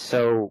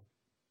 So,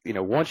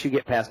 once you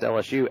get past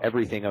LSU,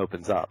 everything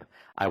opens up.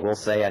 I will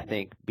say, I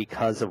think,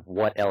 because of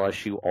what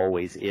LSU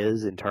always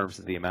is in terms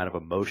of the amount of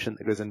emotion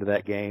that goes into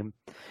that game,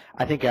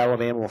 I think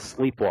Alabama will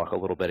sleepwalk a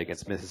little bit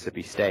against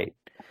Mississippi State.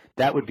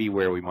 That would be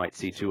where we might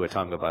see Tua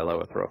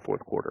Tagovailoa throw a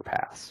fourth-quarter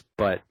pass.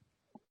 But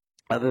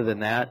other than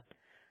that,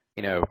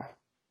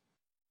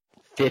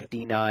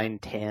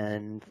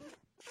 59-10,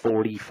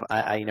 45.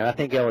 I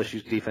think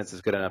LSU's defense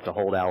is good enough to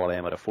hold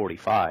Alabama to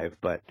 45,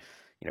 but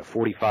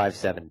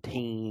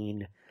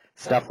 45-17,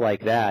 stuff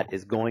like that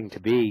is going to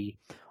be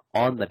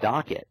on the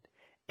docket.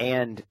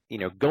 And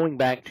going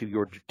back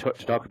to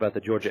talk about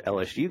the Georgia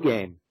LSU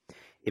game,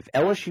 if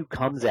LSU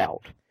comes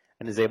out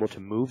and is able to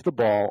move the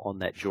ball on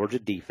that Georgia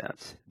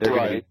defense,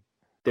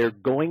 they're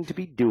going to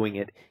be doing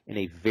it in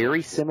a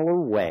very similar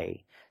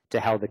way to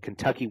how the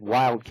Kentucky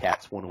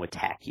Wildcats want to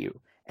attack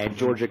you. and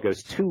Georgia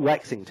goes to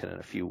Lexington in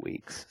a few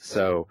weeks.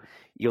 So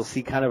you'll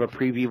see kind of a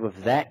preview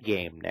of that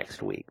game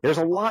next week. There's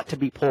a lot to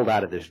be pulled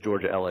out of this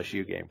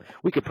Georgia-LSU game.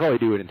 We could probably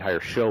do an entire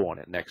show on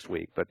it next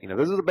week, but,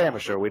 this is a Bama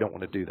show. We don't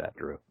want to do that,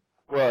 Drew.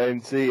 Well,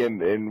 and see,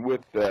 and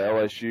with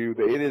LSU,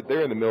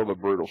 they're in the middle of a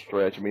brutal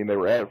stretch. I mean, they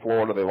were at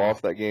Florida. They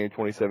lost that game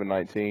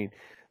 27-19.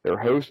 They're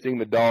hosting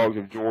the Dogs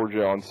of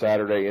Georgia on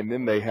Saturday, and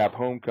then they have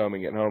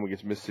homecoming at home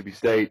against Mississippi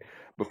State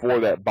before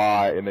that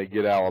bye, and they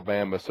get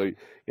Alabama. So,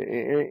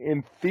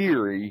 in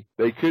theory,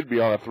 they could be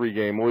on a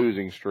 3-game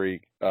losing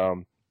streak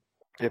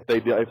if they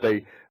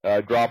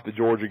drop the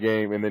Georgia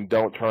game and then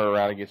don't turn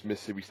around against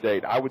Mississippi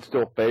State. I would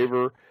still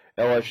favor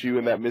LSU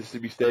in that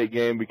Mississippi State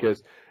game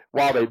because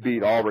while they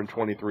beat Auburn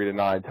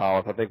 23-9,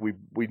 Thomas, I think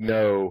we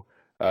know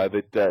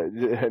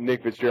that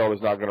Nick Fitzgerald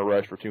is not going to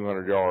rush for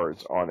 200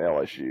 yards on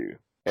LSU.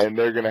 And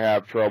they're going to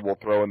have trouble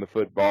throwing the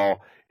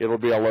football. It'll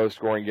be a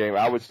low-scoring game.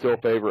 I would still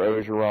favor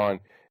Orgeron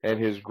and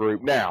his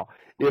group. Now,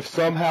 if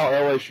somehow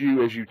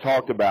LSU, as you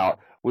talked about,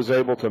 was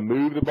able to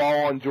move the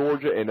ball on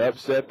Georgia and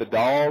upset the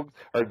Dogs,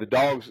 and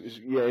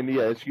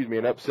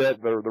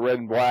upset the Red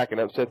and Black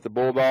and upset the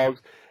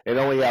Bulldogs, and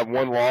only have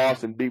one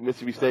loss and beat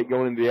Mississippi State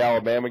going into the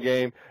Alabama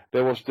game,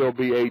 there will still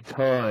be a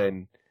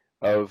ton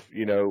of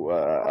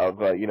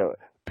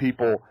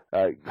people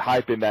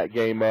hyping that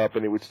game up,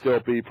 and it would still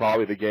be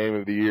probably the game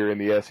of the year in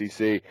the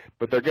SEC.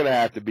 But they're going to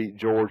have to beat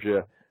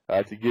Georgia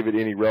to give it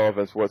any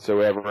relevance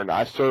whatsoever. And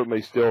I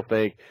certainly still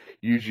think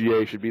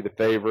UGA should be the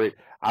favorite.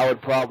 I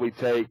would probably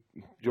take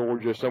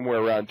Georgia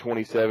somewhere around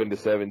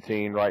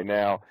 27-17 right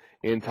now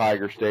in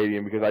Tiger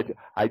Stadium because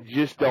I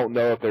just don't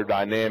know if they're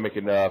dynamic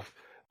enough.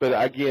 But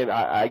again,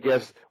 I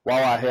guess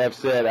while I have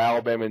said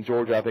Alabama and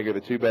Georgia I think are the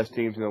two best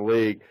teams in the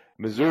league,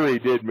 Missouri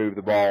did move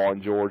the ball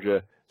on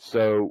Georgia.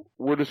 So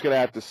we're just going to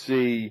have to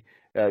see,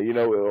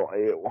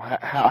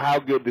 how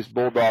good this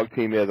Bulldog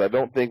team is. I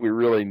don't think we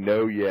really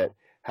know yet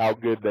how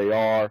good they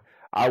are.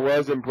 I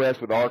was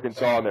impressed with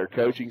Arkansas and their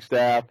coaching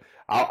staff.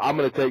 I'm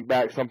going to take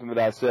back something that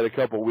I said a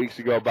couple of weeks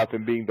ago about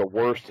them being the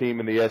worst team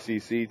in the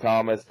SEC,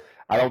 Thomas.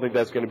 I don't think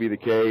that's going to be the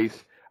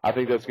case. I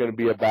think that's going to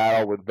be a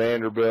battle with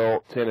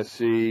Vanderbilt,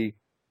 Tennessee,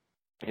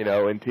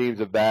 and teams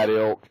of that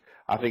ilk.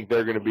 I think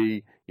they're going to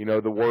be,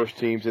 the worst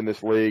teams in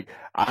this league.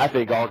 I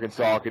think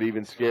Arkansas could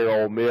even scare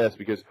Ole Miss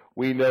because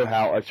we know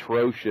how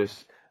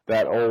atrocious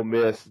that Ole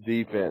Miss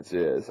defense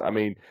is. I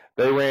mean,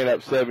 they ran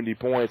up 70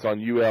 points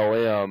on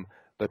ULM,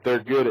 but they're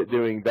good at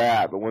doing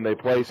that. But when they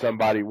play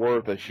somebody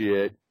worth a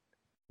shit,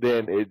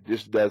 then it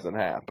just doesn't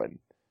happen.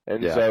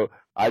 And so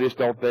I just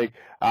don't think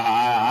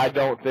I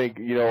don't think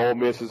Ole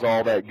Miss is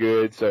all that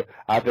good. So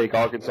I think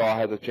Arkansas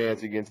has a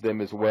chance against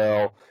them as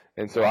well.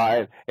 And so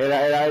I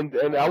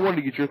wanted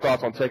to get your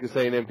thoughts on Texas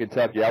A&M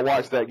Kentucky. I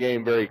watched that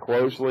game very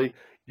closely.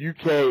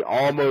 UK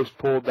almost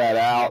pulled that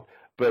out,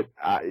 but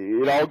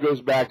it all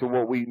goes back to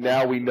what we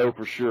know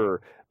for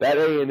sure. That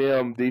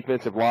A&M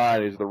defensive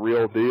line is the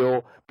real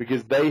deal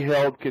because they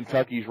held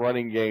Kentucky's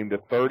running game to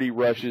 30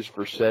 rushes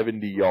for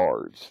 70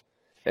 yards.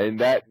 And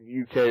that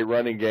UK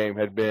running game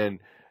had been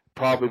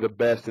probably the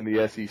best in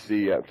the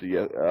SEC up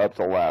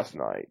to last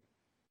night.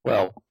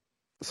 Well,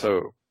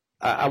 so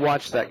I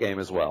watched that game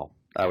as well.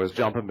 I was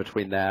jumping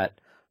between that,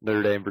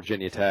 Notre Dame,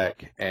 Virginia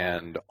Tech,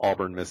 and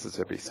Auburn,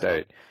 Mississippi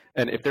State.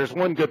 And if there's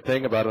one good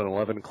thing about an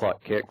 11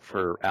 o'clock kick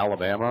for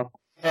Alabama,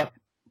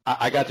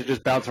 I got to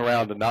just bounce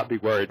around and not be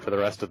worried for the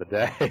rest of the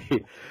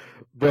day.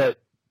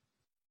 But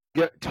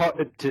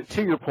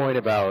to your point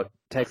about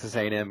Texas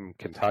A&M,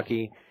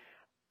 Kentucky,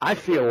 I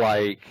feel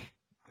like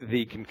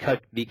the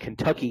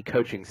Kentucky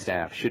coaching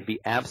staff should be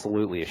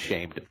absolutely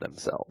ashamed of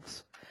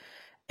themselves.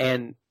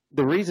 And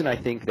the reason I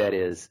think that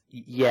is,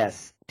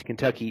 yes,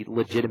 Kentucky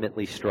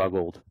legitimately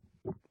struggled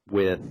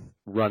with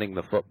running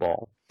the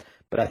football,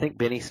 but I think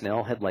Benny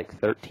Snell had like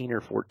 13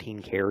 or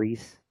 14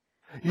 carries.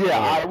 Yeah,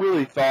 I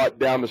really thought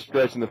down the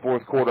stretch in the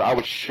fourth quarter, I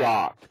was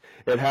shocked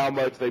at how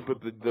much they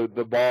put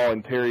the ball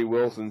in Terry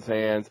Wilson's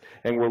hands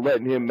and were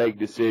letting him make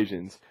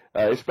decisions,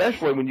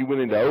 especially when you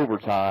went into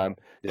overtime.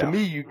 Yeah. To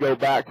me, you go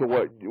back to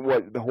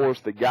what the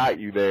horse that got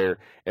you there,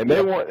 and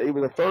it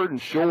was a 3rd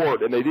and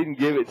short, and they didn't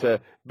give it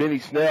to Benny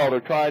Snell. They're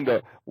trying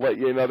to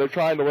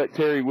let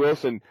Terry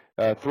Wilson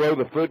throw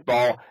the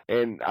football,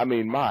 and I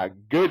mean, my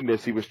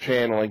goodness, he was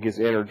channeling his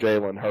inner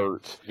Jalen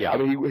Hurts. Yeah. I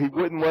mean, he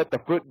wouldn't let the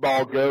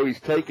football go. He's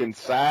taking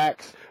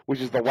sacks, which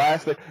is the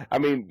last thing. I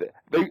mean,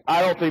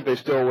 I don't think they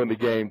still win the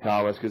game,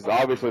 Thomas, because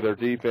obviously their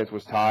defense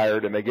was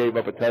tired and they gave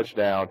up a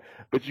touchdown.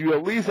 But you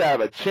at least have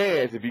a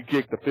chance if you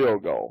kick the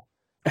field goal.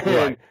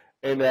 Right.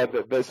 And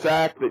the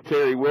sack that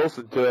Terry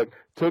Wilson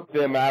took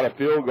them out of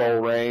field goal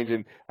range,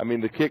 and I mean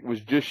the kick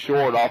was just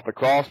short off the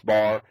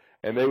crossbar,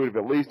 and they would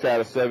have at least had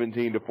a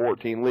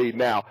 17-14 lead.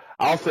 Now,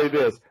 I'll say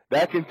this: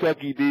 that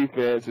Kentucky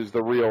defense is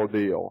the real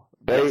deal.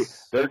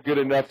 They're good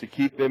enough to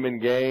keep them in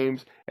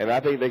games, and I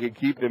think they can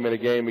keep them in a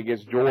game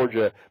against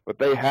Georgia, but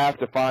they have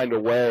to find a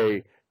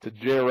way to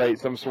generate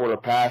some sort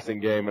of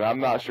passing game, and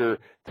I'm not sure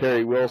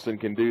Terry Wilson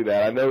can do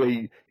that. I know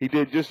he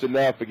did just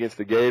enough against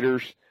the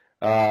Gators.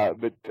 Wow,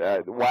 they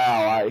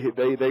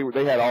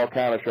had all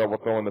kind of trouble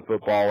throwing the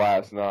football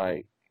last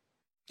night.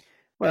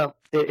 Well,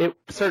 it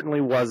certainly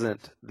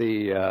wasn't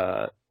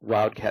the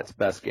Wildcats'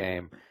 best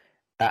game.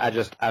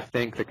 I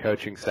think the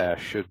coaching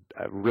staff should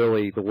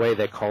really, the way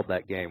they called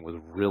that game was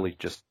really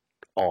just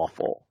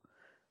awful.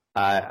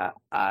 But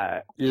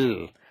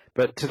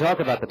to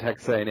talk about the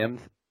Texas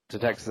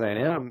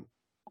A&M,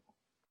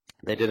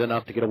 they did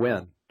enough to get a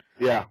win.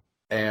 Yeah.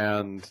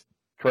 And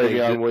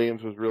Travion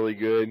Williams was really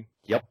good.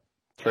 Yep.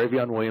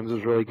 Travion Williams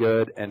was really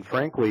good. And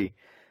frankly,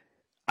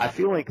 I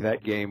feel like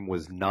that game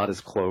was not as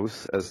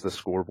close as the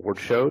scoreboard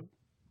showed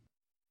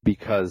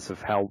because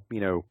of how,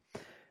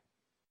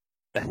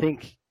 I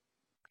think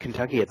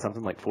Kentucky had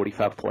something like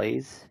 45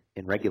 plays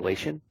in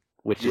regulation,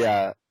 which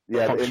and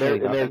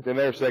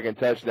their second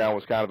touchdown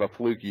was kind of a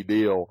fluky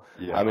deal.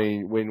 Yeah. I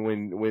mean,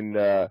 when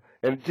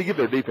and to give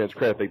their defense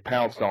credit, they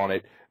pounced on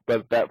it.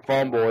 But that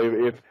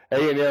fumble, if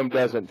A&M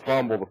doesn't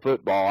fumble the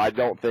football, I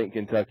don't think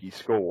Kentucky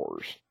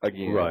scores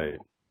again.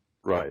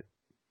 Right.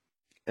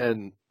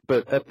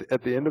 But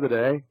at the end of the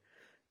day,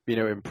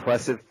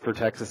 impressive for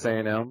Texas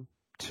A&M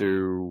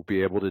to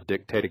be able to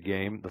dictate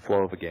the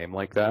flow of a game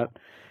like that.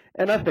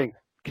 And I think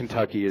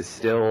Kentucky is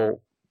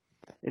still,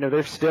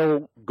 they're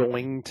still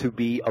going to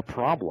be a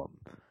problem.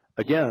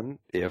 Again,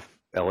 if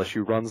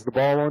LSU runs the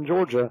ball on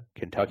Georgia,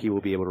 Kentucky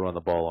will be able to run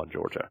the ball on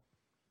Georgia.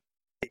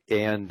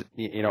 And,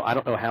 I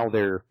don't know how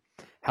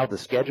the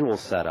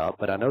schedule's set up,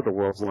 but I know the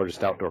world's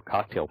largest outdoor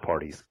cocktail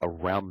party's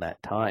around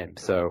that time.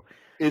 So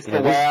it's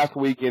the last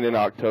weekend in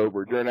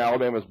October during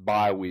Alabama's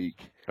bye week.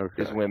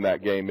 Okay. Is when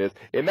that game is.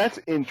 And that's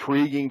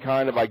intriguing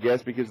kind of, I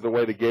guess, because of the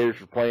way the Gators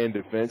are playing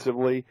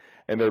defensively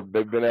and they've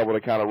been able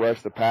to kind of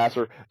rush the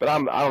passer. But I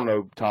don't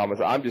know, Thomas,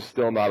 I'm just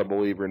still not a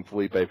believer in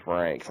Felipe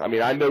Franks. I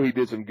mean, I know he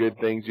did some good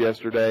things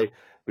yesterday,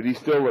 but he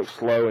still looks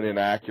slow and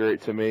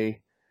inaccurate to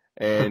me.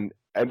 And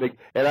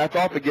I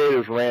thought the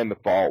Gators ran the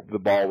ball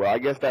well. I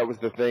guess that was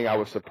the thing I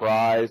was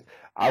surprised.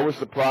 I was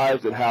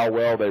surprised at how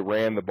well they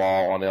ran the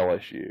ball on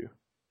LSU.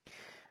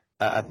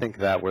 I think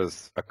that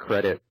was a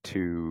credit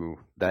to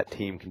that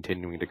team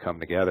continuing to come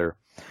together.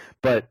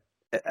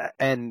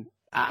 And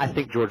I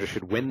think Georgia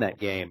should win that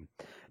game.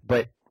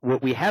 But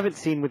what we haven't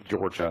seen with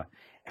Georgia,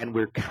 and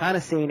we're kind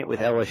of seeing it with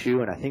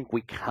LSU, and I think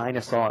we kind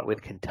of saw it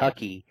with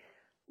Kentucky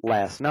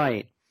last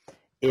night,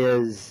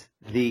 is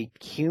the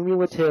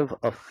cumulative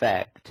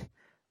effect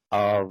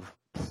of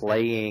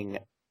playing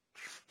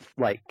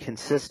like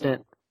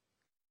consistent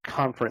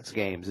conference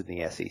games in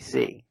the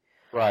SEC.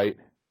 Right.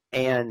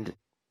 And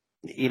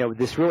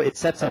it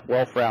sets up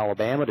well for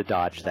Alabama to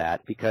dodge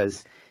that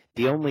because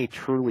the only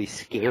truly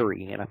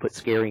scary, and I put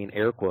scary in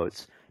air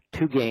quotes,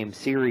 2-game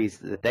series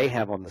that they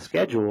have on the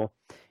schedule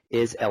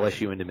is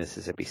LSU into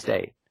Mississippi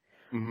State.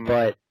 Mm-hmm.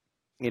 But,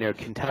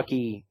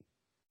 Kentucky,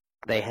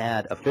 they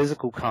had a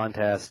physical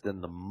contest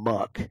in the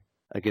muck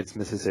against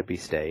Mississippi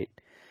State.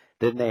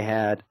 Then they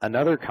had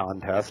another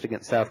contest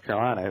against South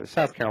Carolina.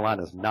 South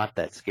Carolina's not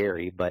that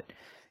scary, but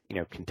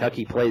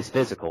Kentucky plays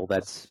physical.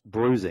 That's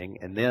bruising.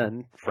 And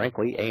then,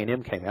 frankly,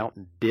 A&M came out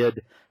and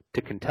did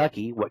to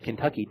Kentucky what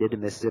Kentucky did to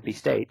Mississippi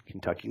State.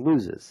 Kentucky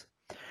loses.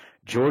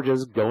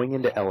 Georgia's going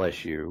into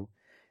LSU,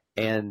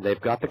 and they've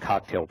got the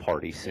cocktail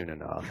party soon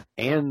enough.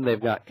 And they've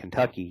got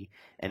Kentucky,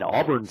 and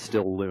Auburn's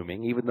still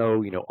looming, even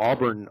though,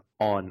 Auburn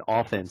on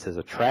offense is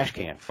a trash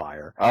can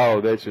fire.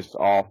 Oh, that's just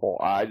awful.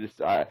 I'm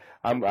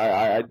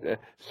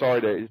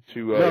sorry to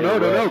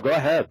No, go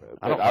ahead.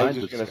 I was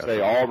just going to say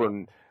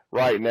Auburn –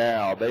 right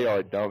now, they are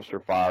a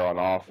dumpster fire on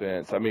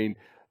offense. I mean,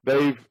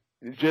 Jarrett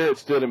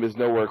Stidham is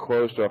nowhere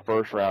close to a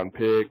first-round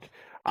pick.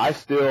 I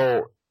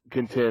still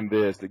contend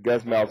that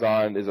Gus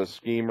Malzahn is a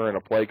schemer and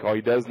a play call.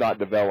 He does not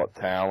develop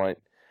talent.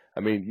 I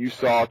mean, you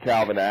saw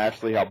Calvin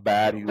Ashley, how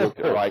bad he looked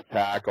at right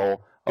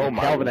tackle. If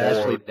Calvin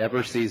Ashley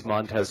never sees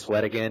Montez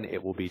Sweat again,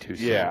 it will be too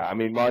soon. Yeah, I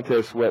mean,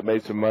 Montez Sweat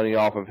made some money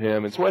off of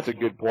him, and Sweat's a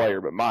good player,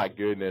 but my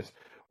goodness,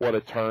 what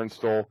a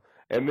turnstile.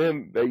 And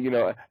then,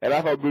 and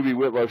I thought Boobie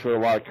Whitlow showed a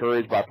lot of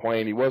courage by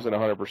playing. He wasn't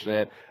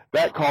 100%.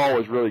 That call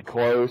was really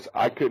close.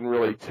 I couldn't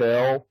really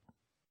tell,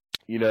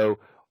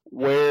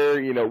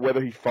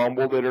 whether he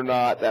fumbled it or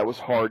not. That was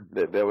hard.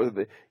 That was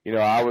when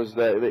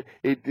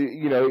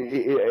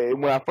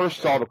I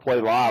first saw the play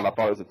live, I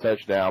thought it was a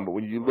touchdown. But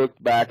when you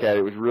looked back at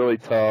it, it was really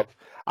tough.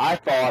 I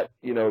thought,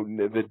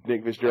 that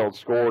Nick Fitzgerald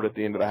scored at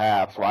the end of the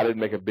half, so I didn't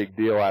make a big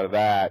deal out of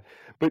that.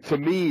 But to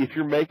me, if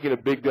you're making a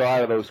big deal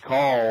out of those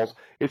calls,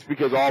 it's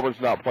because Auburn's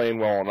not playing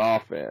well on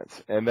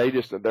offense. And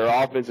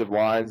their offensive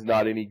line's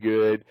not any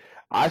good.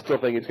 I still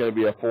think it's going to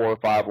be a 4 or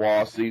 5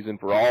 loss season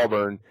for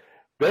Auburn.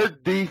 Their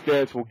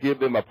defense will give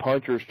them a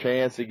puncher's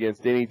chance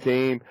against any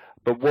team.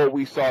 But what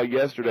we saw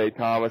yesterday,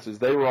 Thomas, is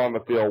they were on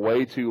the field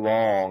way too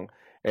long,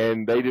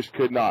 and they just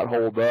could not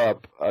hold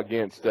up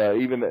against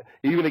even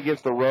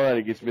against the run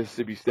against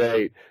Mississippi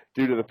State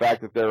due to the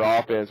fact that their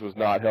offense was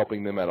not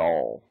helping them at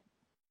all.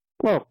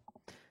 Well,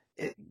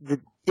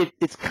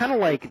 it's kind of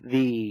like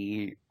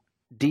the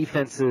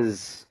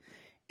defenses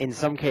in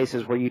some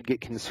cases where you'd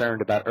get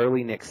concerned about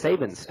early Nick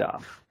Saban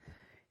stuff.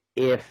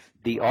 If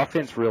the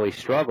offense really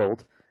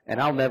struggled,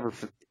 and I'll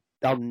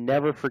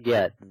never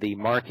forget the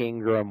Mark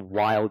Ingram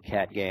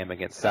Wildcat game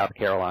against South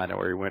Carolina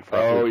where he went for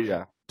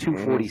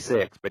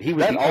 246, but he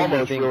was that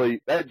almost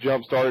really that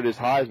jump started his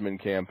Heisman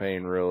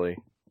campaign, really.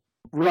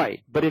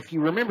 Right, but if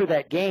you remember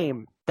that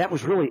game, that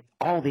was really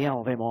all the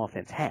Alabama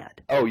offense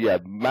had. Oh yeah,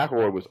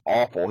 McElroy was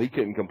awful. He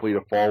couldn't complete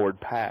a forward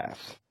pass.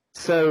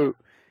 So,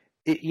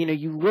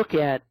 you look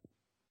at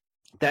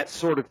that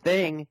sort of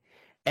thing,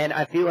 and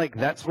I feel like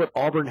that's what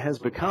Auburn has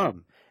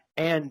become.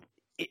 And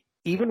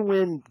even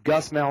when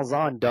Gus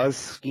Malzahn does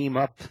scheme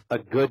up a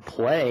good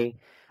play,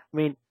 I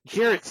mean,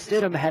 Jarrett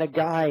Stidham had a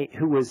guy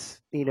who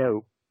was,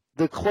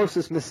 the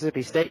closest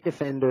Mississippi State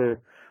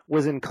defender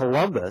was in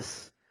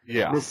Columbus,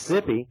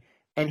 Mississippi,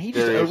 and he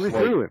just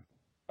overthrew him.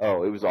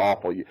 Oh, it was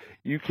awful.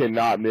 You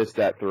cannot miss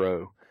that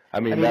throw. I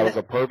mean, that was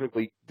a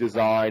perfectly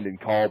designed and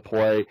called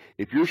play.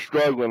 If you're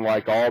struggling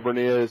like Auburn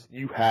is,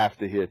 you have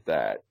to hit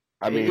that.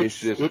 I mean,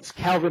 it's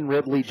Calvin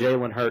Ridley,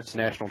 Jalen Hurts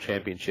national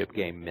championship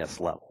game miss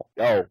level.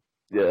 Oh,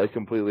 yeah, I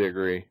completely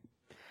agree.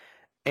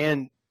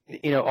 And,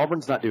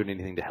 Auburn's not doing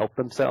anything to help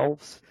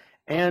themselves.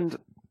 And,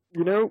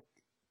 no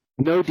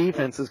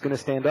defense is going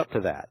to stand up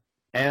to that.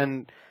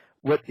 And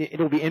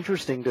it'll be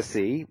interesting to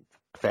see,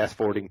 fast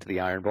forwarding to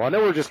the Iron Bowl. I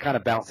know we're just kind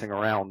of bouncing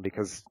around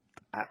because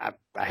I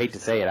hate to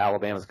say it,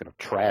 Alabama's going to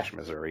trash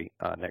Missouri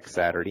next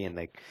Saturday,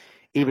 and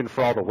even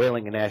for all the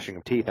wailing and gnashing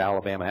of teeth,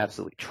 Alabama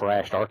absolutely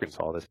trashed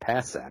Arkansas this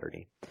past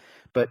Saturday.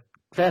 But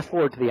fast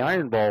forward to the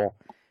Iron Bowl,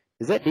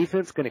 is that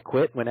defense going to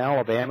quit when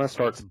Alabama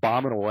starts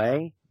bombing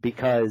away?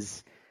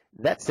 Because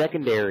that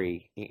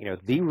secondary,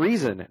 the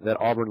reason that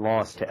Auburn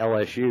lost to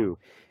LSU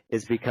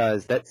is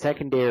because that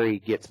secondary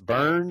gets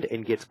burned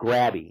and gets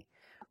grabby.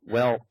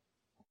 Well,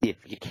 if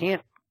you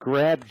can't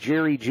grab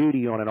Jerry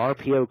Jeudy on an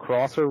RPO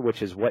crosser,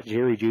 which is what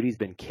Jerry Judy's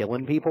been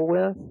killing people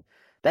with,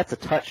 that's a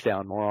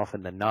touchdown more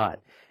often than not.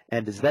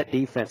 And does that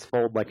defense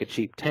fold like a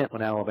cheap tent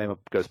when Alabama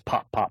goes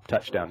pop, pop,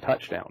 touchdown,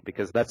 touchdown?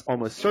 Because that's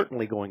almost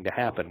certainly going to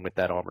happen with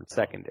that Auburn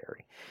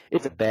secondary.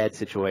 It's a bad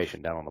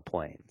situation down on the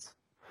plains.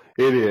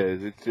 It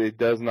is. It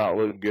does not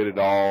look good at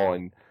all,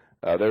 and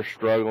they're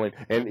struggling.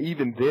 And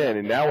even then,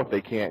 and now what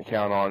they can't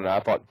count on, and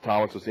I thought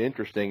Thomas was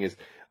interesting, is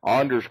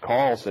Anders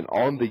Carlson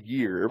on the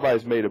year.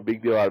 Everybody's made a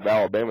big deal out of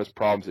Alabama's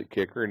problems at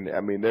kicker, and,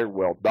 I mean, they're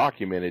well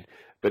documented,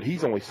 but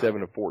he's only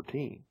 7 of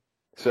 14.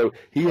 So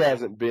he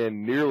hasn't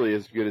been nearly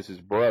as good as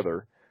his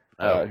brother,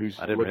 who's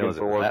looking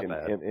for work in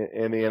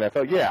the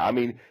NFL. Yeah, I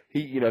mean,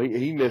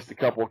 he missed a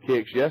couple of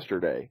kicks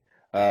yesterday.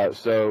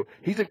 So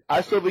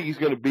I still think he's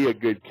going to be a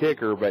good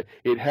kicker, but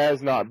it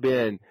has not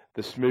been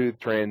the smooth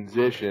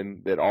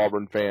transition that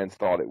Auburn fans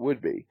thought it would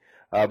be.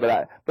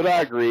 But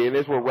I agree, and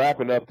as we're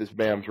wrapping up this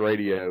BAMS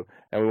radio,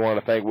 and we want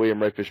to thank William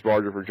Redfish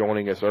Barger for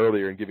joining us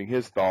earlier and giving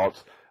his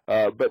thoughts.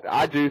 But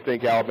I do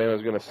think Alabama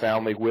is going to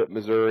soundly whip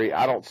Missouri.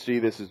 I don't see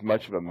this as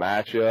much of a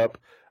matchup.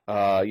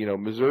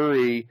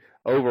 Missouri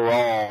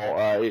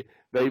overall,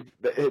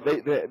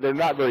 they're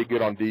not very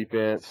good on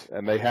defense,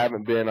 and they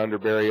haven't been under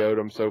Barry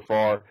Odom so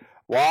far.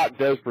 Watt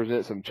does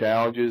present some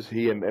challenges.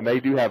 And they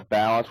do have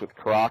balance with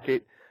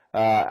Crockett.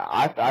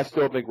 I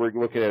still think we're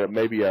looking at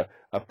maybe a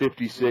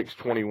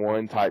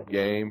 56-21 type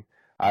game.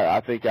 I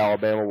think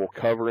Alabama will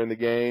cover in the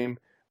game.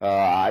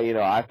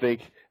 I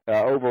think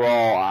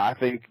overall, I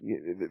think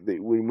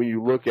when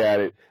you look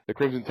at it, the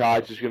Crimson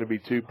Tide's just going to be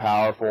too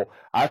powerful.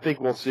 I think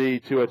we'll see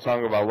Tua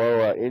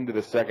Tagovailoa into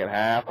the second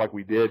half like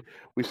we did.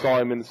 We saw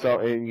him in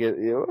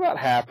about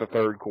half the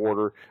third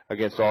quarter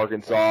against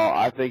Arkansas.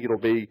 I think it'll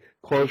be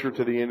closer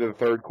to the end of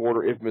the third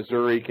quarter if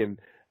Missouri can,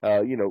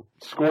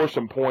 score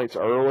some points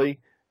early.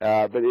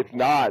 But if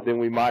not, then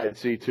we might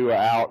see Tua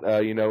out,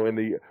 in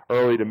the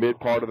early to mid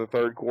part of the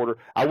third quarter.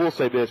 I will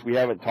say this, we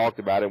haven't talked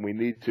about it, and we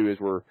need to as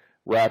we're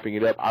wrapping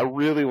it up. I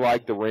really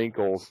like the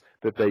wrinkles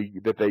that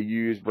they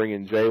use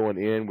bringing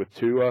Jalen in with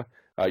Tua,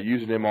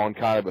 using him on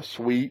kind of a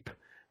sweep,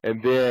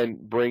 and then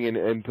bringing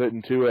and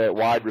putting Tua at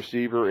wide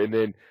receiver, and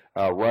then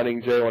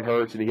running Jalen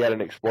Hurts, and he had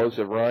an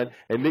explosive run.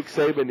 And Nick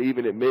Saban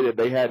even admitted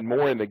they had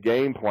more in the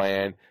game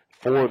plan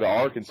for the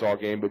Arkansas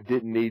game, but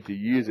didn't need to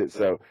use it.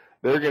 So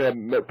they're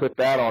going to put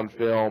that on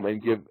film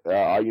and give,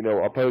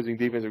 opposing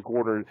defensive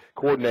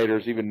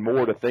coordinators even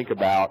more to think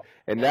about.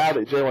 And now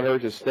that Jalen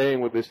Hurts is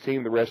staying with this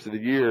team the rest of the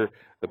year,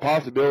 the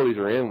possibilities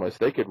are endless.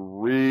 They could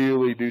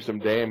really do some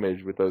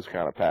damage with those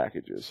kind of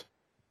packages.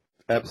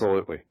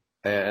 Absolutely.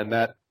 And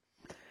that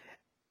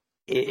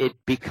it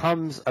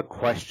becomes a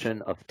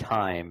question of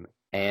time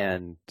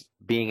and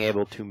being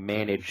able to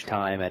manage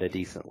time at a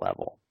decent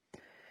level.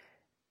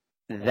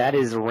 That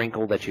is a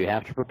wrinkle that you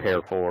have to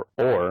prepare for,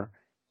 or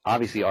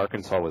obviously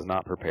Arkansas was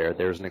not prepared.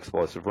 There's an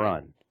explosive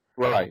run.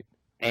 Right.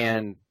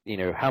 And,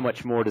 how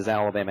much more does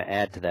Alabama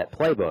add to that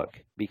playbook?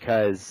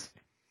 Because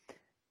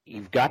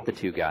you've got the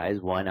two guys.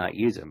 Why not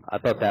use them? I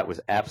thought that was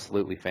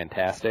absolutely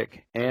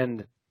fantastic.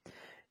 And,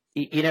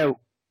 I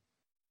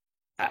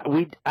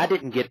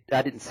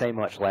didn't say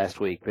much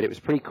last week, but it was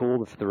pretty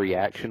cool the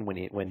reaction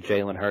when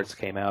Jalen Hurts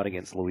came out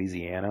against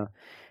Louisiana.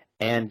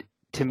 And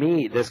to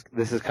me, this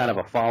is kind of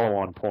a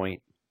follow-on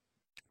point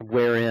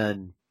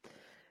wherein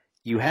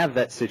you have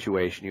that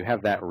situation, you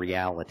have that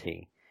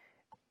reality,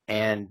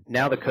 and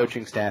now the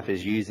coaching staff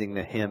is using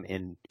him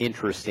in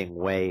interesting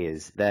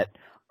ways that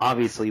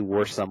obviously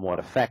were somewhat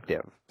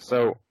effective.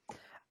 So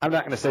I'm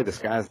not going to say the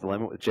sky's the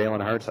limit with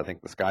Jalen Hurts. I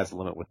think the sky's the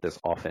limit with this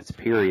offense,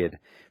 period.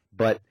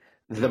 But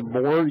the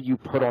more you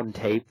put on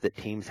tape that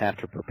teams have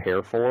to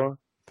prepare for,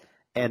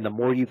 and the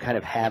more you kind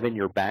of have in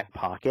your back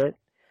pocket,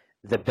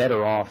 the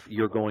better off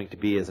you're going to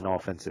be as an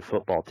offensive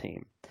football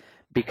team.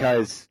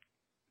 Because,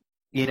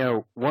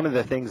 one of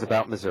the things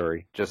about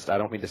Missouri, I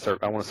want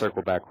to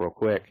circle back real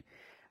quick.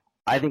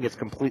 I think it's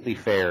completely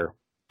fair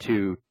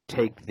to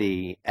take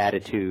the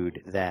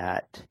attitude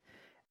that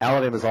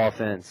Alabama's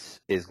offense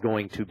is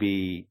going to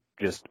be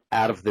just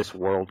out of this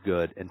world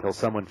good until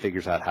someone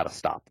figures out how to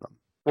stop them.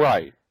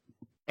 Right.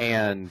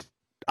 And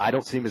I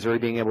don't see Missouri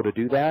being able to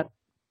do that,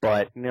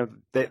 but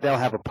they'll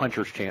have a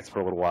puncher's chance for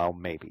a little while,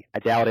 maybe. I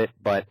doubt it,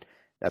 but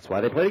that's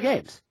why they play the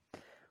games.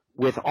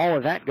 With all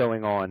of that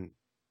going on,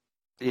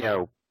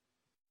 you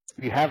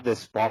have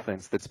this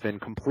offense that's been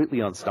completely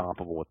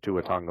unstoppable with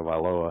Tua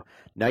Tagovailoa.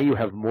 Now you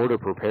have more to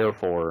prepare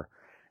for,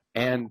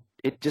 and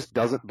it just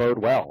doesn't bode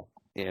well.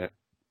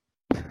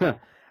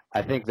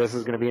 I think this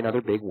is going to be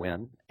another big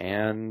win,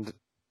 and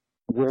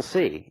we'll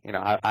see.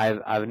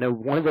 I know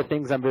one of the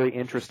things I'm very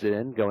interested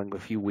in going a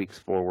few weeks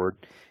forward,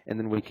 and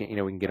then we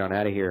can get on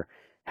out of here.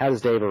 How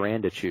does Dave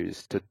Aranda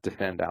choose to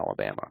defend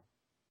Alabama?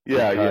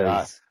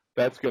 Yeah.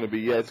 That's going to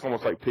be, it's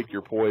almost like pick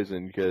your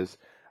poison, because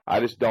I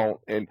just don't.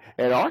 And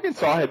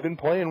Arkansas had been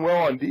playing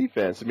well on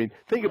defense. I mean,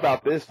 think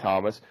about this,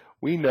 Thomas.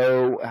 We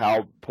know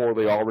how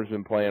poorly Auburn's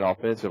been playing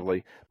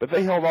offensively, but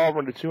they held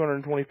Auburn to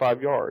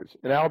 225 yards,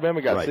 and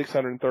Alabama got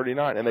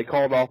 639, and they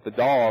called off the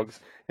dogs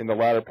in the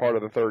latter part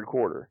of the third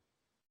quarter.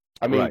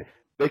 I mean,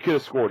 they could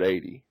have scored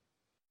 80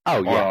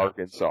 on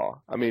Arkansas.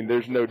 I mean,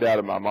 there's no doubt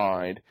in my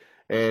mind.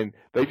 And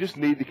they just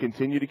need to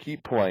continue to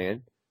keep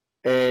playing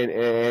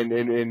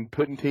and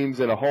putting teams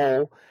in a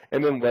hole,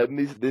 and then letting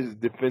these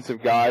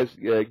defensive guys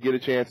get a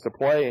chance to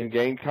play and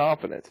gain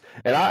confidence.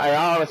 And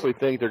I honestly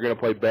think they're going to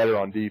play better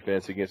on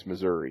defense against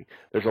Missouri.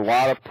 There's a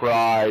lot of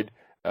pride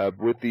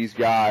with these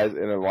guys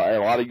and a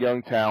lot of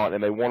young talent,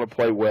 and they want to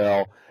play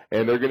well.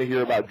 And they're going to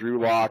hear about Drew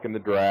Lock in the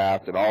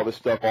draft and all this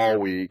stuff all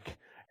week,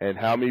 and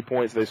how many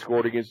points they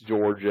scored against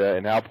Georgia,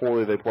 and how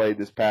poorly they played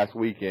this past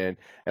weekend.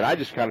 And I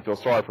just kind of feel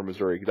sorry for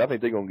Missouri, because I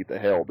think they're going to get the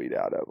hell beat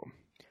out of them.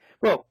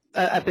 Well,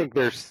 I think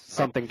there's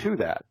something to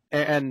that.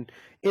 And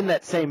in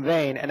that same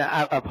vein, and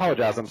I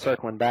apologize, I'm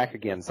circling back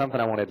again, something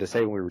I wanted to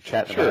say when we were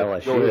chatting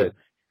about LSU. Go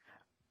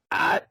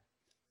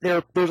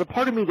ahead. There's a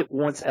part of me that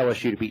wants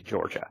LSU to beat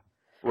Georgia.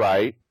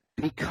 Right.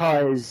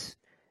 Because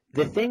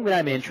the thing that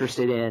I'm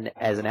interested in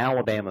as an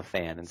Alabama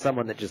fan and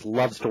someone that just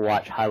loves to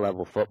watch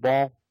high-level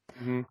football,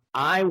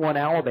 I want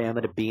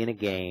Alabama to be in a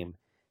game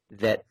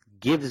that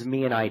gives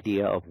me an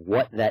idea of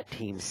what that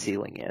team's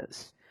ceiling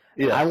is.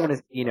 Yes. I want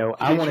to,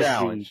 I want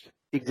to see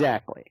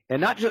exactly,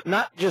 and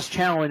not just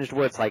challenged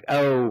where it's like,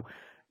 in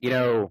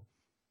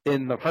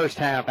the first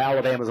half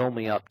Alabama's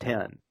only up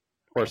 10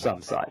 or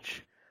some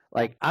such.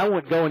 Like, I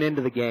want going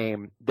into the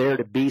game there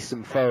to be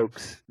some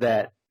folks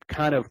that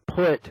kind of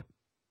put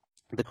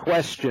the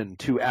question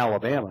to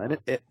Alabama, and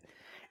it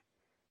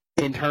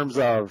in terms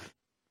of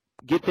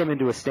get them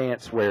into a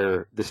stance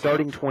where the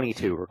starting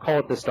 22, or call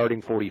it the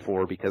starting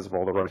 44 because of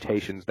all the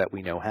rotations that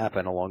we know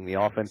happen along the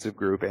offensive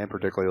group and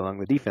particularly along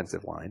the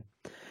defensive line,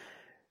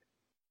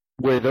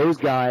 where those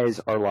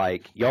guys are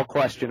like, y'all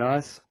question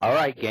us? All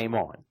right, game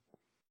on.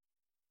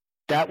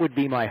 That would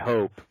be my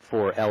hope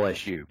for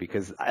LSU,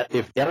 because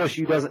if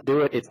LSU doesn't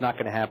do it, it's not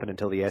going to happen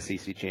until the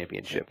SEC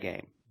championship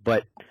game.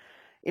 But,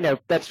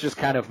 that's just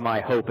kind of my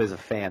hope as a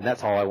fan.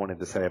 That's all I wanted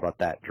to say about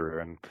that, Drew.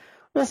 And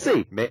we'll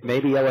see.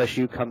 Maybe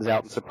LSU comes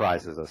out and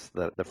surprises us.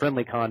 The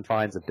friendly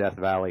confines of Death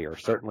Valley are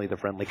certainly the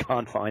friendly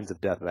confines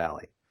of Death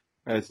Valley.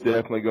 It's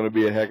definitely going to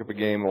be a heck of a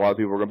game. A lot of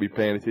people are going to be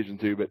paying attention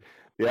to. But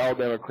the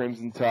Alabama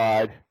Crimson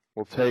Tide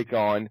will take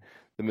on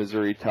the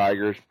Missouri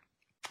Tigers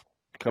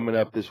coming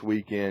up this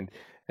weekend,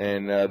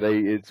 and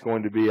it's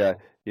going to be a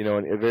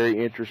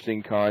very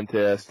interesting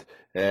contest,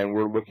 and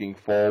we're looking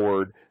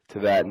forward to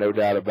that. No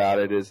doubt about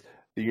it. As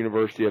the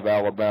University of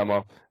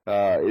Alabama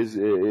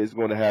is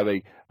going to have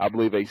I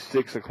believe a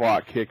 6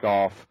 o'clock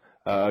kickoff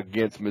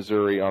against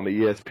Missouri on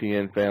the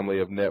ESPN family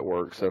of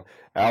networks. So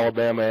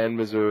Alabama and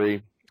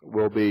Missouri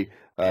will be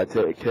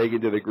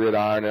taken to the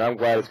gridiron, and I'm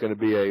glad it's going to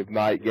be a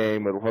night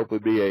game. It'll hopefully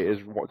be as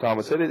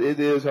Thomas said, it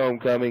is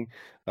homecoming,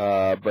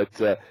 but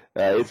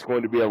it's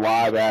going to be a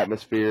live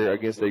atmosphere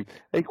against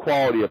a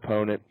quality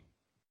opponent.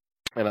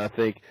 And I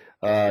think,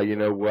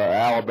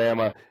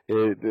 Alabama,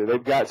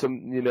 they've got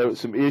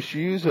some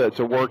issues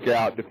to work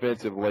out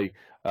defensively,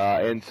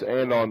 and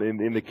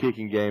in the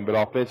kicking game, but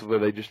offensively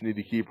they just need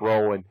to keep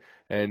rolling.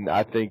 And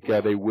I think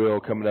they will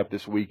coming up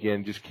this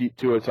weekend. Just keep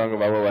Tua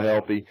Tagovailoa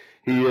healthy.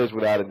 He is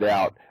without a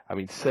doubt.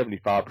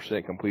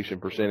 75% completion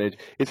percentage.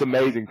 It's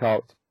amazing.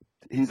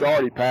 He's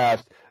already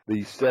passed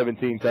the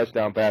 17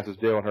 touchdown passes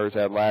Jalen Hurts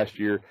had last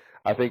year.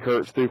 I think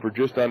Hurts threw for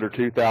just under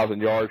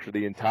 2,000 yards for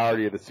the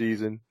entirety of the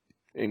season,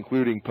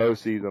 including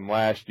postseason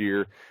last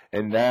year.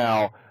 And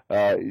now,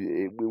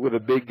 with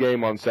a big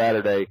game on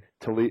Saturday,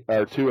 Tua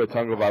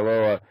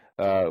Tagovailoa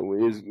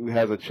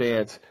has a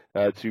chance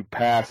to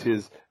pass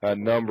his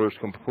numbers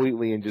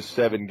completely in just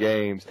 7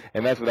 games,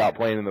 and that's without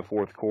playing in the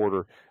fourth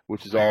quarter,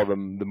 which is all the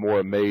more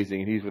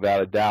amazing. And he's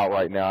without a doubt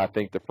right now, I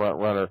think, the front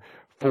runner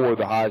for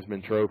the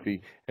Heisman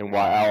Trophy and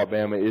why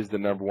Alabama is the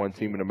number 1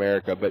 team in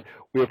America. But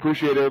we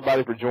appreciate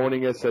everybody for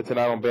joining us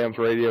tonight on BAMS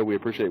Radio. We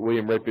appreciate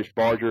William Redfish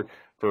Barger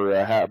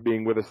for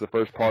being with us the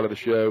first part of the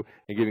show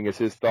and giving us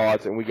his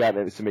thoughts. And we got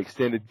some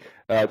extended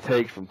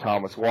takes from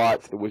Thomas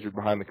Watts, the wizard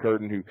behind the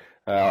curtain, who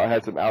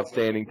had some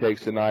outstanding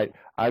takes tonight.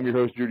 I'm your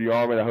host, Drew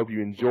DeArmond. I hope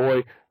you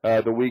enjoy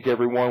the week,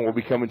 everyone. We'll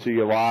be coming to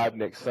you live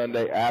next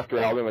Sunday after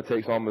Alabama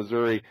takes on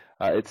Missouri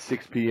at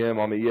 6 p.m.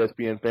 on the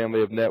ESPN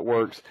family of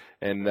networks.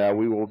 And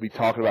we will be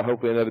talking about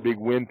hopefully another big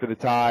win for the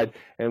Tide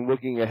and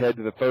looking ahead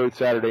to the third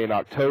Saturday in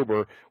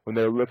October when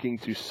they're looking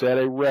to set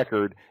a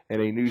record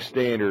and a new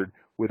standard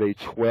with a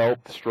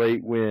 12th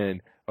straight win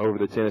over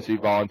the Tennessee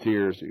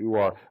Volunteers, who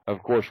are,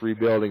 of course,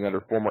 rebuilding under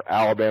former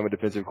Alabama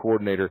defensive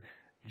coordinator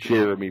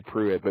Jeremy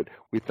Pruitt. But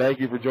we thank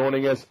you for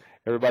joining us.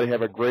 Everybody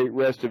have a great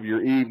rest of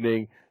your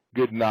evening.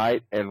 Good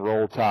night, and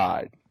roll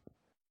Tide.